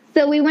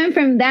 So we went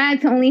from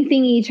that to only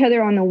seeing each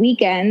other on the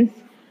weekends.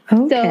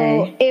 Okay.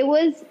 So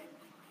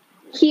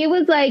he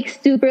was like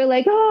super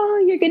like,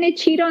 oh, you're going to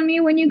cheat on me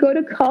when you go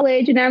to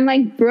college. And I'm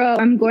like, bro,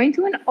 I'm going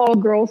to an all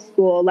girls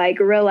school. Like,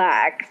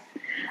 relax.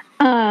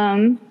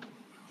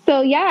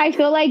 So yeah, I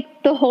feel like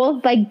the whole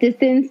like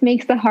distance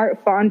makes the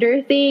heart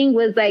fonder thing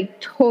was like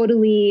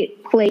totally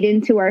played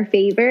into our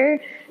favor.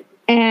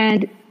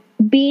 And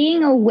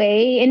being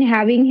away and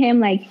having him,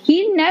 like,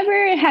 he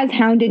never has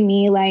hounded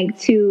me like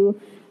to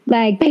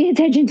like pay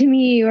attention to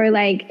me or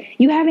like,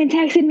 you haven't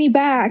texted me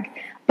back.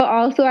 But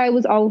also I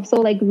was also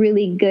like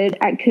really good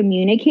at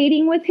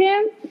communicating with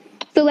him.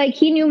 So like,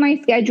 he knew my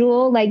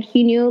schedule. Like,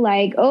 he knew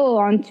like, oh,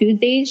 on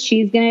Tuesdays,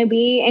 she's going to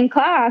be in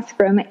class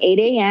from 8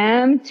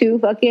 a.m. to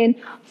fucking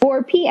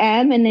 4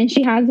 p.m. And then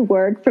she has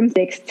work from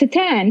 6 to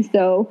 10.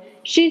 So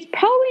she's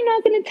probably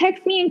not going to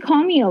text me and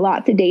call me a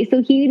lot today.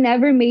 So he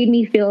never made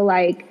me feel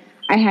like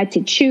I had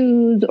to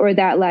choose or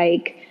that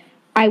like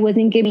I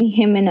wasn't giving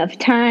him enough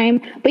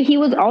time. But he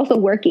was also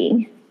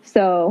working.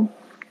 So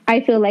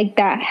I feel like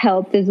that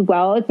helped as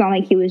well. It's not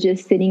like he was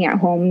just sitting at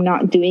home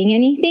not doing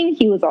anything.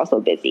 He was also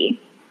busy.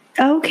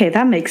 Okay,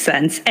 that makes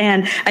sense.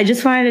 And I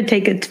just wanted to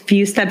take a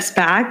few steps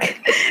back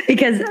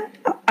because,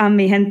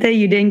 mi gente,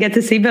 you didn't get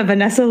to see, but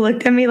Vanessa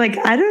looked at me like,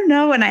 I don't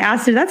know. And I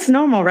asked her, that's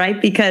normal,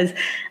 right? Because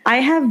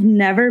I have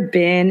never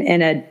been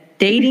in a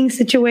dating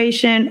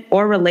situation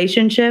or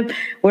relationship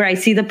where I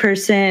see the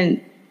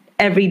person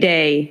every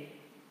day.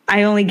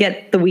 I only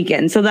get the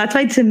weekend. So that's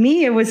why to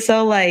me, it was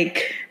so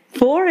like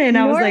foreign.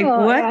 I was like,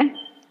 what?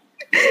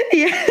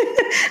 Yeah.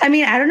 I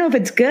mean, I don't know if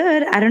it's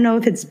good. I don't know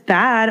if it's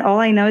bad. All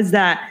I know is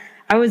that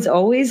I was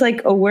always like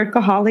a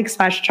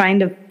workaholic / trying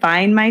to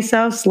find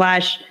myself /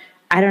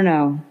 I don't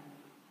know.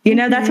 You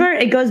know, that's where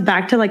it goes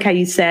back to like how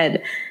you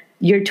said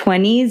your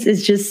 20s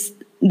is just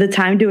the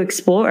time to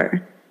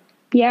explore.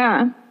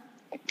 Yeah.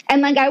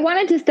 And like, I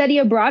wanted to study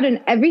abroad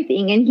and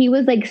everything. And he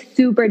was like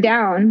super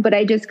down, but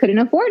I just couldn't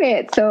afford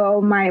it. So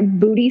my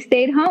booty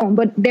stayed home.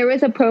 But there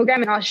was a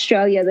program in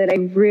Australia that I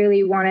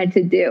really wanted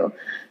to do.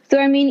 So,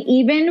 I mean,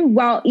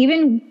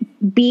 even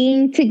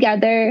being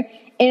together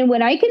in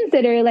what I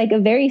consider like a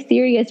very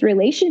serious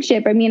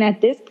relationship. I mean, at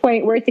this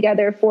point, we're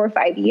together 4 or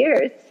 5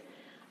 years.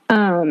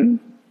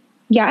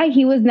 Yeah,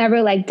 he was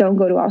never like, don't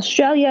go to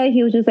Australia.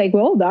 He was just like,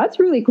 well, that's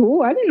really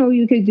cool. I didn't know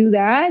you could do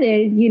that.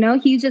 And, you know,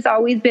 he's just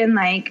always been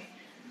like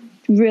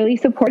really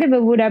supportive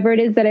of whatever it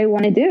is that I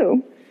want to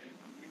do.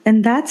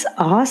 And that's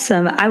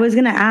awesome. I was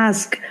going to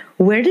ask,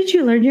 where did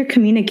you learn your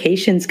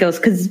communication skills?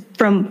 Because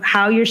from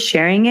how you're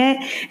sharing it,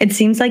 it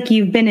seems like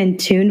you've been in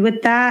tune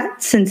with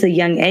that since a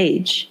young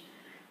age.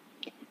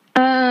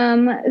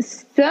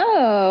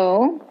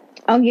 So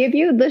I'll give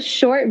you the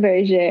short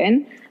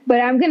version, but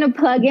I'm going to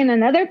plug in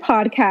another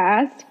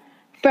podcast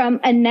from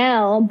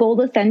Anel,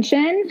 Bold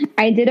Ascension.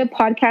 I did a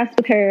podcast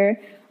with her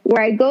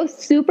where I go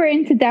super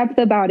into depth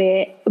about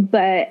it.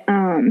 But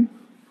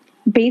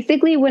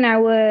basically, when I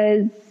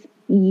was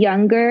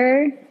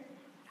younger,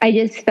 I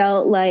just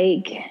felt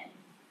like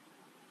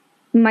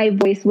my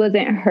voice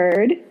wasn't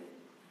heard.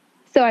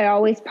 So I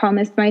always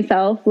promised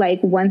myself, like,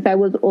 once I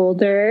was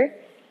older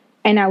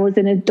and I was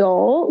an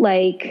adult,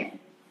 like,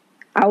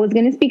 I was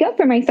going to speak up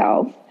for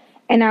myself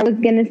and I was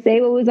going to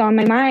say what was on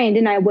my mind,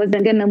 and I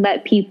wasn't going to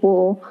let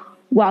people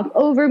walk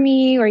over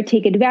me or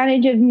take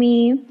advantage of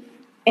me.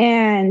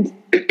 And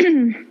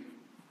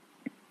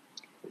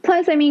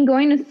plus, I mean,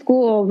 going to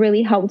school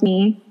really helped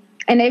me.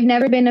 And I've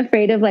never been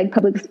afraid of like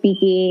public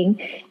speaking.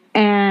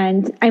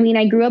 And I mean,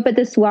 I grew up at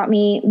the swap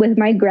meet with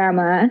my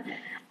grandma.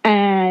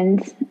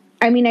 And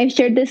I mean, I've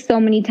shared this so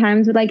many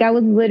times, but like, I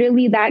was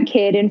literally that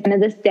kid in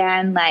front of the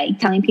stand, like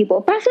telling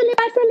people, pásale,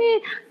 pásale,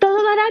 todo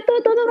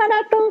barato, todo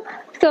barato.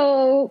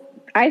 So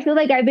I feel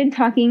like I've been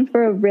talking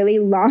for a really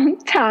long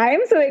time.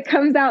 So it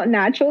comes out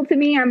natural to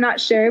me. I'm not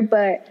sure,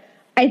 but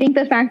I think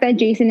the fact that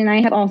Jason and I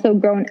have also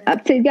grown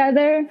up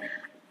together,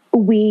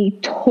 we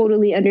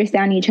totally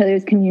understand each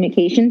other's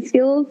communication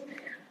skills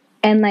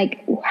and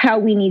like how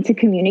we need to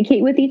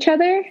communicate with each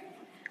other.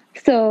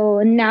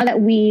 So now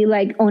that we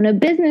like own a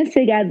business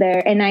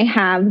together and I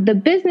have the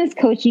business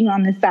coaching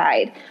on the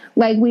side,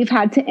 like we've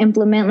had to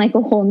implement like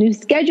a whole new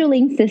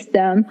scheduling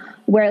system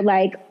where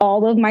like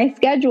all of my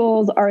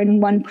schedules are in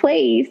one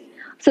place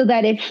so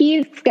that if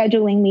he's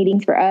scheduling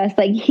meetings for us,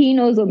 like he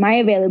knows what my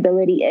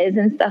availability is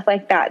and stuff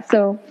like that.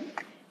 So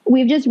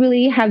we've just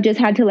really have just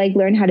had to like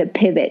learn how to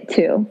pivot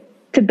to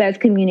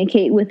best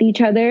communicate with each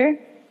other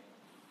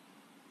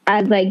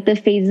as like the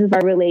phases of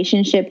our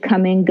relationship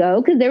come and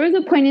go. Because there was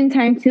a point in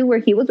time too where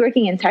he was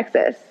working in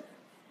Texas.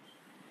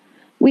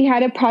 We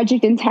had a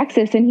project in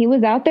Texas and he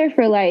was out there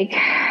for like,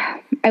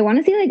 I want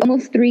to say like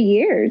almost 3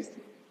 years.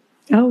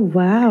 Oh,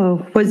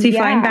 wow. Was he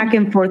flying back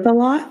and forth a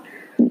lot?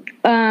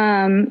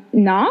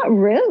 Not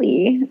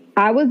really.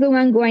 I was the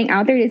one going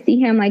out there to see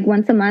him like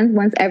once a month,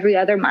 once every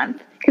other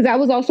month, because I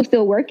was also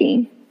still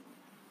working.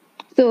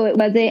 So it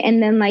wasn't,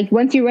 and then like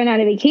once you run out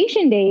of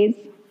vacation days,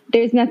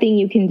 there's nothing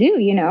you can do,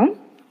 you know?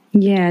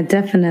 Yeah,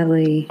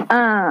 definitely.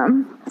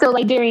 So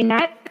like during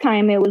that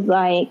time, it was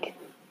like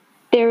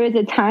there was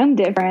a time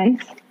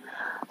difference.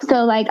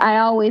 So like I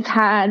always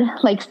had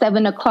like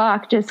 7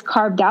 o'clock just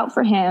carved out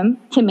for him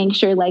to make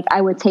sure like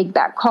I would take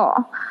that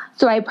call.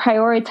 So I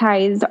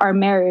prioritized our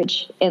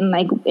marriage in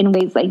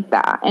ways like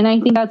that. And I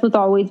think that's what's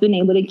always been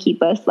able to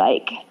keep us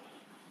like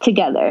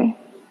together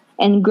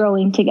and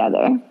growing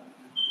together.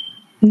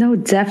 No,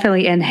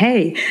 definitely. And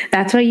hey,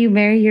 that's why you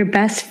marry your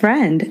best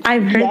friend.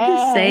 I've heard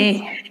this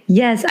saying.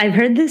 Yes, I've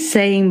heard this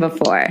saying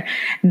before,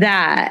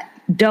 that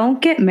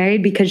don't get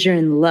married because you're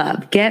in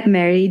love. Get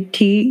married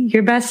to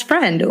your best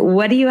friend.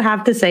 What do you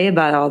have to say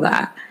about all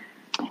that?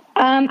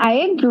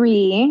 I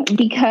agree,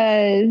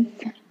 because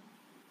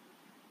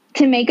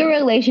to make a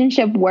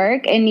relationship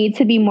work, it needs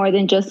to be more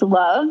than just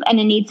love, and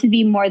it needs to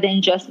be more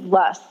than just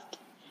lust,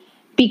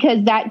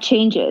 because that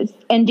changes.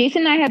 And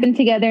Jason and I have been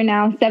together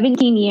now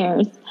 17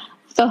 years.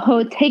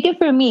 So take it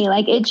from me,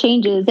 like it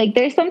changes. Like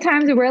there's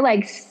sometimes where we're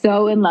like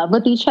so in love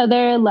with each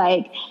other,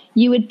 like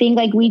you would think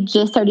like we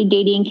just started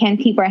dating, can't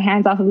keep our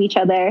hands off of each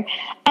other.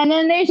 And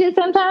then there's just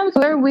sometimes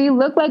where we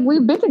look like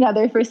we've been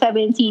together for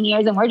 17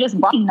 years and we're just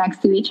walking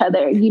next to each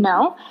other, you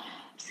know?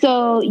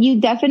 So you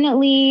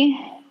definitely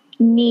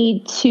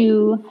need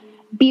to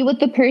be with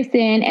the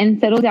person and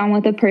settle down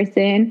with the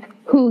person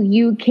who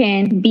you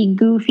can be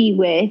goofy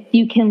with,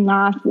 you can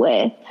laugh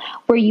with,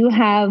 where you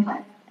have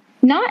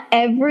not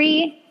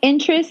every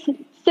interest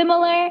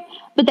similar,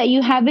 but that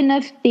you have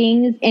enough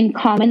things in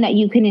common that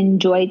you can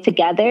enjoy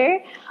together.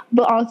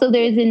 But also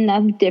there's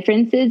enough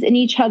differences in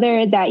each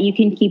other that you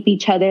can keep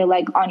each other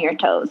like on your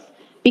toes.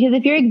 Because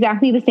if you're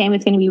exactly the same,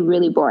 it's going to be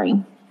really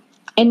boring.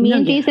 And me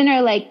and Jason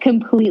are like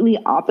completely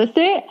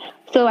opposite.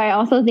 So I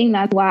also think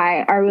that's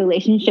why our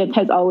relationship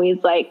has always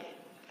like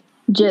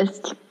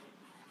just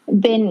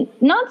been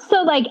not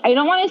so like, I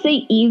don't want to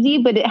say easy,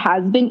 but it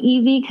has been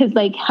easy, because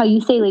like how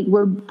you say, like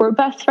we're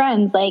best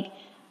friends. Like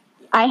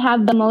I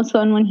have the most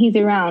fun when he's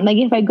around. Like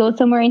if I go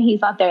somewhere and he's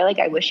not there, like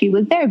I wish he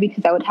was there,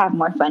 because I would have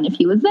more fun if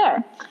he was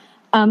there.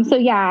 So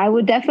yeah, I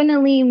would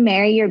definitely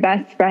marry your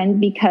best friend,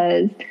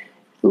 because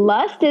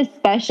lust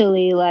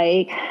especially,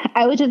 like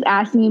I was just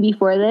asking you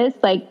before this,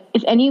 like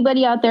if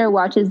anybody out there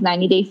watches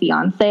 90 Day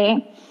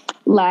Fiance,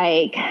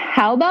 like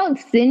how about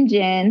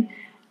Sinjin?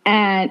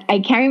 And I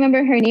can't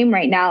remember her name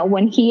right now,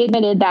 when he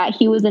admitted that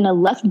he was in a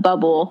lust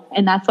bubble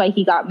and that's why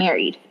he got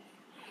married.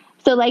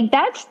 So like,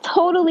 that's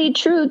totally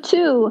true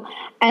too.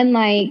 And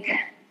like,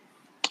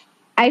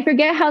 I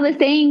forget how the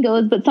saying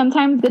goes, but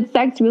sometimes good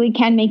sex really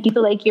can make you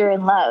feel like you're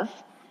in love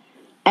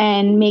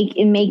and make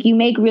you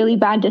make really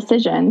bad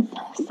decisions.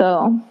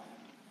 So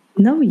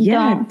no,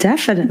 yeah,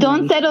 definitely.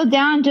 Don't settle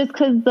down just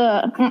because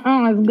the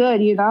is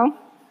good, you know?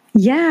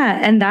 Yeah.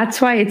 And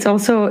that's why it's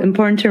also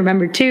important to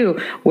remember too,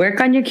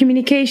 work on your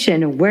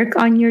communication, work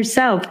on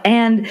yourself.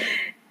 And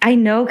I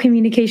know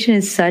communication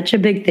is such a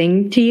big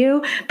thing to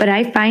you, but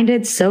I find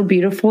it so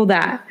beautiful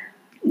that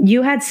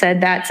you had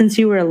said that since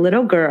you were a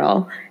little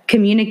girl,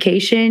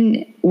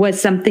 communication was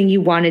something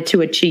you wanted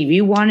to achieve.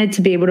 You wanted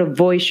to be able to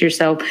voice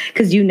yourself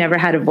because you never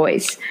had a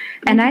voice.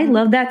 And I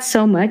love that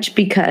so much,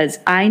 because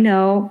I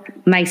know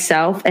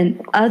myself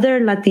and other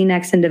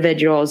Latinx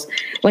individuals,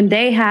 when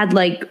they had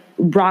like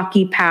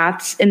rocky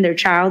paths in their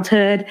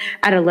childhood,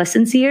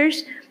 adolescence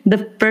years,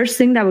 the first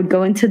thing that would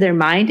go into their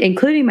mind,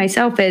 including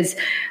myself, is,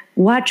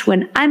 watch,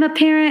 when I'm a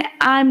parent,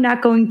 I'm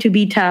not going to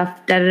be tough,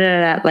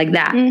 like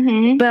that.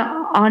 Mm-hmm. But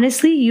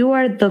honestly, you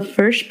are the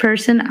first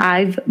person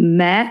I've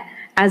met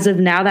as of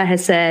now that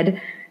has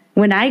said,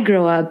 when I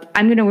grow up,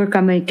 I'm going to work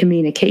on my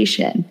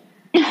communication.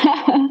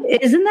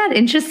 Isn't that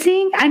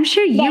interesting? I'm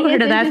sure you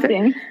heard of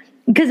that.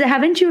 Because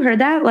haven't you heard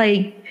that?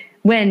 Like,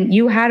 when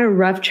you had a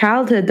rough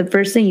childhood, the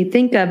first thing you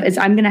think of is,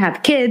 I'm going to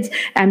have kids.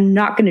 I'm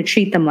not going to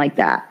treat them like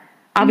that.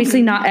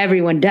 Obviously, not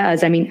everyone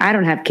does. I mean, I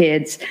don't have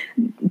kids,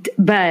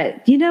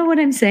 but you know what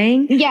I'm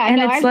saying? Yeah, and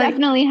no, I've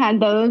definitely had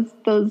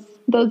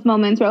those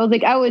moments where I was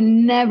like, I would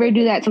never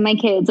do that to my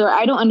kids, or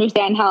I don't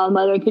understand how a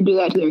mother could do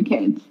that to their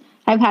kids.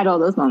 I've had all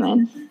those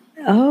moments.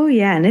 Oh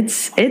yeah, and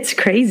it's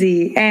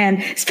crazy.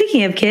 And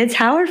speaking of kids,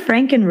 how are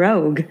Frank and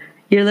Rogue,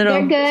 your little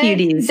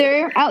cuties?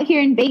 They're out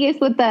here in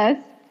Vegas with us.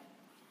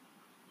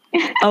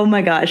 Oh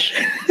my gosh.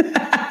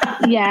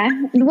 Yeah.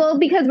 Well,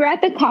 because we're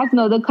at the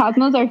Cosmo. The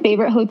Cosmo's our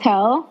favorite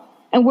hotel.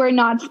 And we're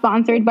not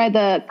sponsored by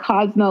the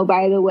Cosmo,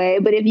 by the way.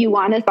 But if you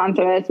want to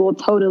sponsor us, we'll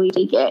totally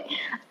take it.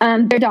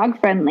 They're dog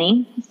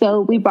friendly.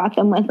 So we brought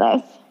them with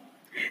us.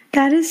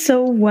 That is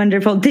so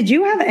wonderful. Did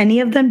you have any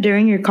of them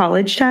during your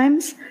college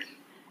times?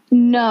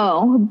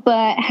 No,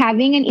 but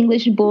having an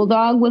English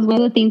bulldog was one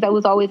of the things that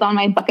was always on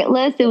my bucket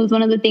list. It was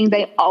one of the things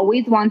I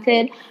always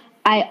wanted.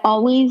 I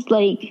always,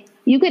 like,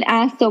 you could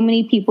ask so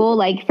many people,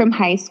 like, from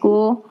high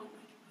school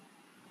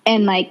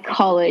and, like,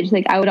 college.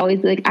 Like, I would always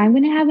be like, I'm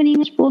going to have an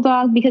English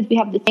bulldog because we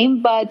have the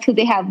same butts, because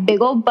they have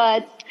big old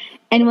butts.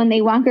 And when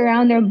they walk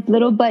around, their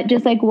little butt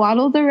just like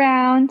waddles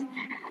around.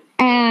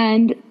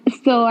 And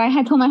so I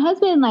had told my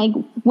husband, like,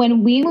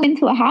 when we move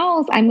into a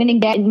house, I'm going to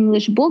get an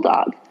English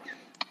bulldog.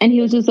 And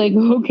he was just like,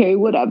 okay,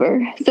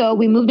 whatever. So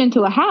we moved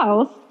into a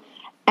house,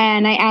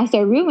 and I asked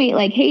our roommate,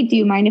 like, hey, do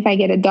you mind if I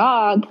get a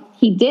dog?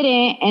 He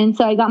didn't. And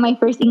so I got my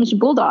first English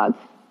bulldog.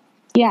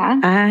 Yeah.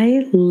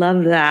 I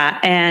love that.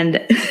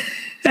 And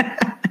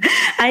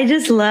I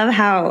just love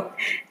how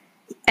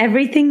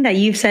everything that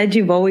you've said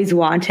you've always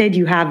wanted,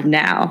 you have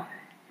now.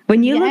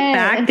 When you look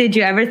back, did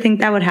you ever think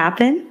that would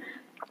happen?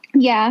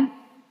 Yeah.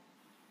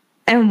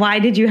 And why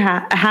did you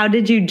how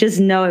did you just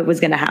know it was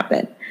going to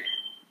happen?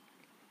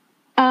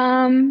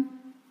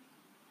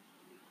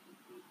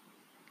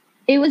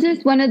 It was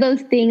just one of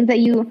those things that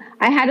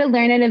I had to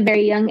learn at a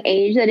very young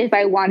age that if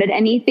I wanted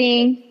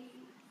anything,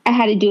 I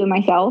had to do it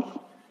myself.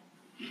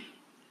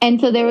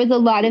 And so there was a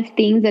lot of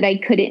things that I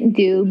couldn't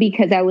do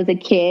because I was a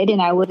kid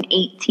and I was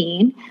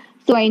 18.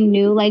 So I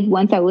knew, like,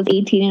 once I was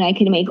 18 and I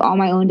could make all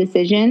my own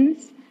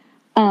decisions,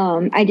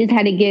 I just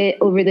had to get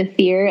over the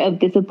fear of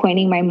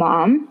disappointing my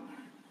mom.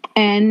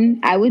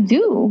 And I would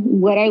do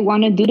what I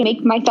want to do to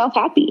make myself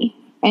happy.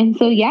 And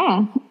so,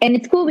 yeah. And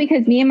it's cool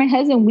because me and my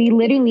husband, we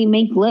literally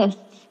make lists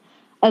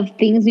of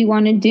things we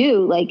want to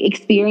do, like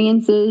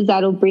experiences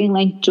that'll bring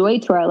like joy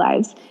to our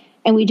lives.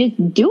 And we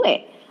just do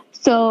it.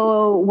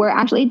 So we're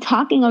actually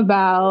talking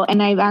about,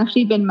 and I've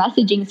actually been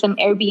messaging some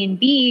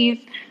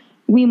Airbnbs.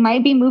 We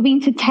might be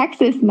moving to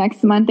Texas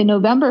next month in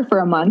November for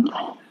a month.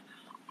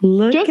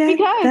 Look just at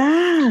because.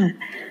 That.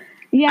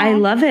 Yeah. I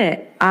love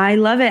it. I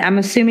love it. I'm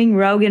assuming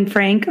Rogue and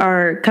Frank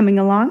are coming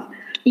along.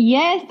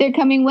 Yes, they're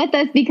coming with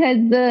us because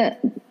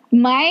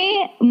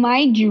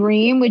my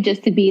dream would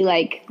just to be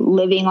like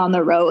living on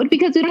the road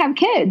because we don't have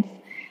kids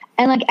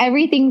and like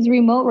everything's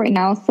remote right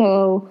now.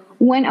 So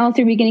when else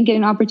are we going to get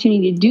an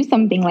opportunity to do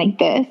something like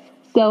this?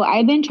 So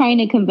I've been trying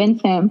to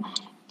convince him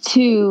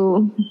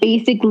to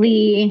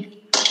basically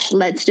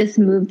let's just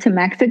move to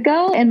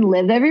Mexico and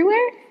live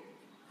everywhere.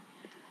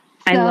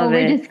 I love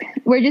it.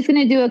 We're just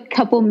going to do a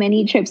couple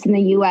mini trips in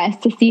the U.S.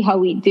 to see how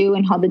we do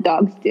and how the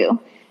dogs do.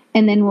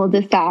 And then we'll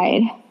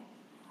decide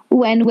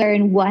when, where,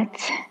 and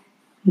what.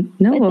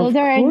 No, but those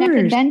are our next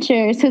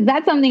adventures. So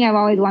that's something I've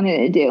always wanted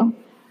to do.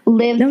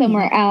 Live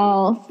somewhere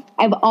else.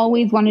 I've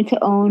always wanted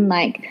to own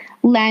like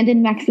land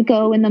in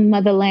Mexico in the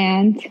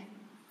motherland.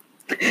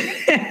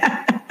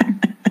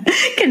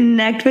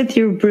 Connect with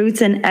your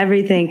roots and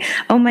everything.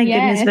 Oh my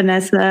goodness,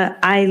 Vanessa.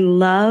 I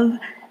love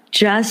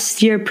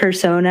just your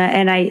persona.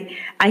 And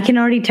I can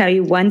already tell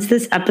you once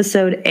this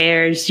episode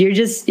airs, you're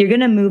going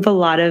to move a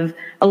lot of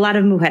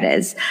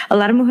mujeres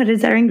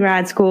that are in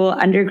grad school,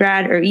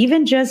 undergrad, or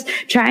even just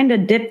trying to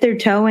dip their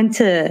toe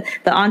into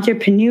the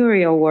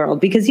entrepreneurial world.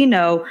 Because, you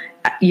know,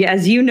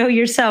 as you know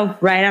yourself,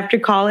 right after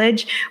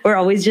college,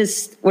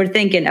 we're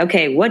thinking,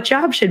 okay, what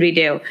job should we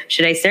do?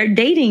 Should I start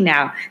dating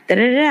now?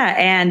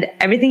 And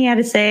everything you had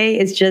to say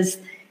is just,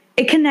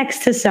 it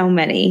connects to so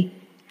many.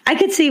 I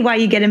could see why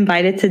you get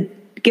invited to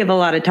give a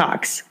lot of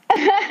talks. And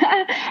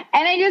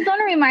I just want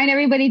to remind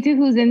everybody too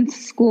who's in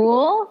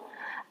school,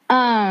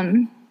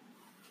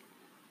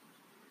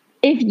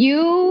 if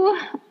you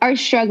are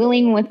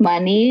struggling with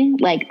money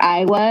like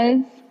I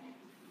was,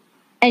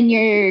 and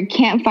you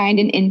can't find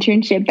an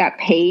internship that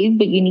pays,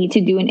 but you need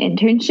to do an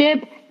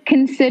internship,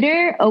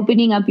 consider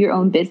opening up your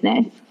own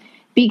business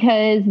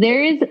because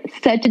there is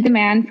such a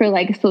demand for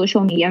like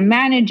social media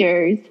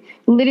managers,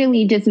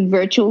 literally just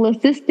virtual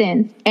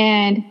assistants.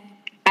 And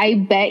I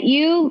bet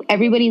you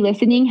everybody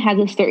listening has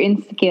a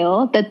certain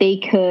skill that they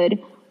could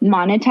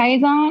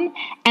monetize on.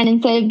 And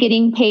instead of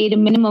getting paid a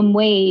minimum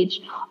wage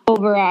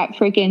over at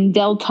freaking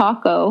Del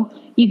Taco,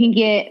 you can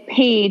get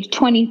paid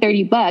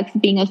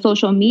 $20-$30 being a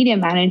social media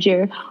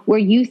manager where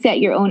you set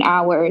your own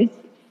hours,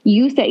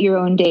 you set your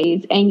own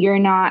days, and you're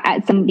not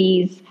at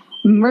somebody's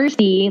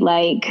mercy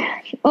like,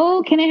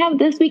 oh, can I have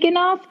this weekend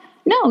off?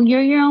 No,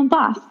 you're your own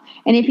boss.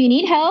 And if you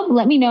need help,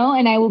 let me know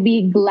and I will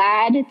be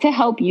glad to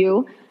help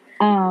you.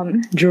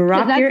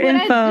 Drop your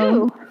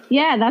info.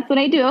 Yeah, that's what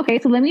I do. Okay,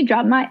 so let me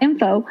drop my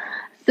info.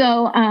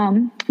 So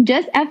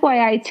just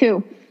FYI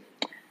too,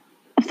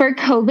 for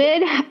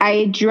COVID,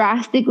 I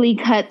drastically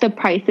cut the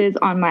prices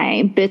on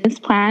my business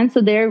plan.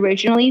 So they're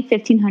originally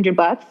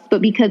 $1,500,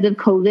 but because of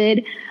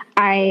COVID,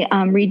 I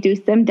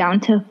reduced them down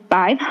to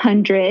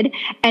 $500.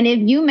 And if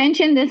you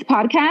mention this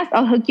podcast,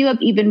 I'll hook you up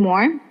even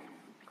more.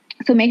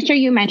 So make sure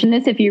you mention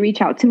this if you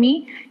reach out to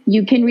me.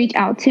 You can reach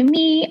out to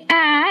me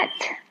on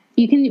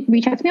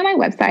my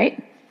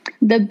website,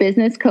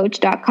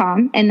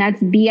 thebusinesscoach.com, and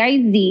that's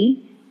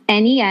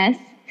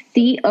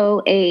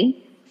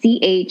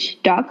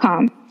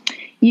biznescoach.com.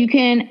 You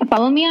can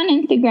follow me on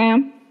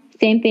Instagram,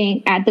 same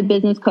thing, at The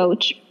Business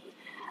Coach.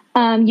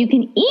 You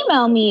can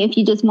email me if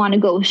you just want to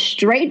go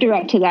straight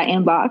direct to that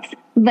inbox,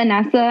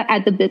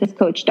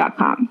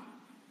 Vanessa@thebusinesscoach.com.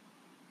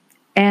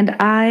 And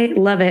I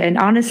love it. And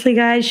honestly,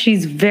 guys,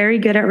 she's very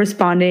good at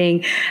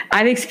responding.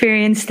 I've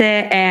experienced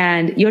it,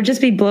 and you'll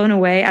just be blown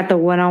away at the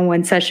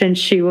one-on-one session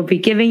she will be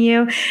giving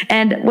you.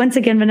 And once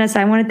again, Vanessa,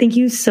 I want to thank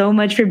you so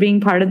much for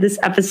being part of this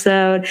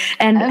episode.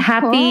 And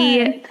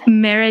happy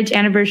marriage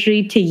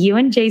anniversary to you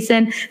and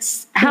Jason.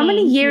 How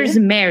many years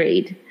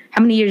married?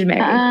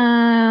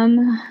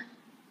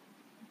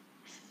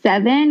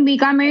 7. We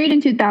got married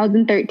in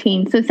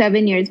 2013, so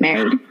 7 years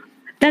married.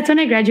 That's when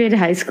I graduated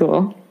high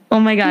school. Oh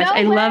my gosh,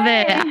 I love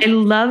it. I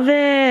love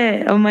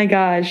it. Oh my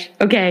gosh.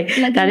 Okay,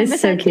 that is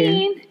so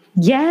cute.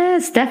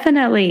 Yes,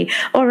 definitely.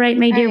 All right,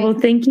 my dear. Well,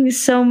 thank you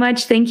so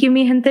much. Thank you,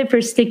 mi gente, for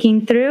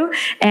sticking through,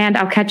 and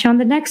I'll catch you on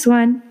the next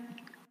one.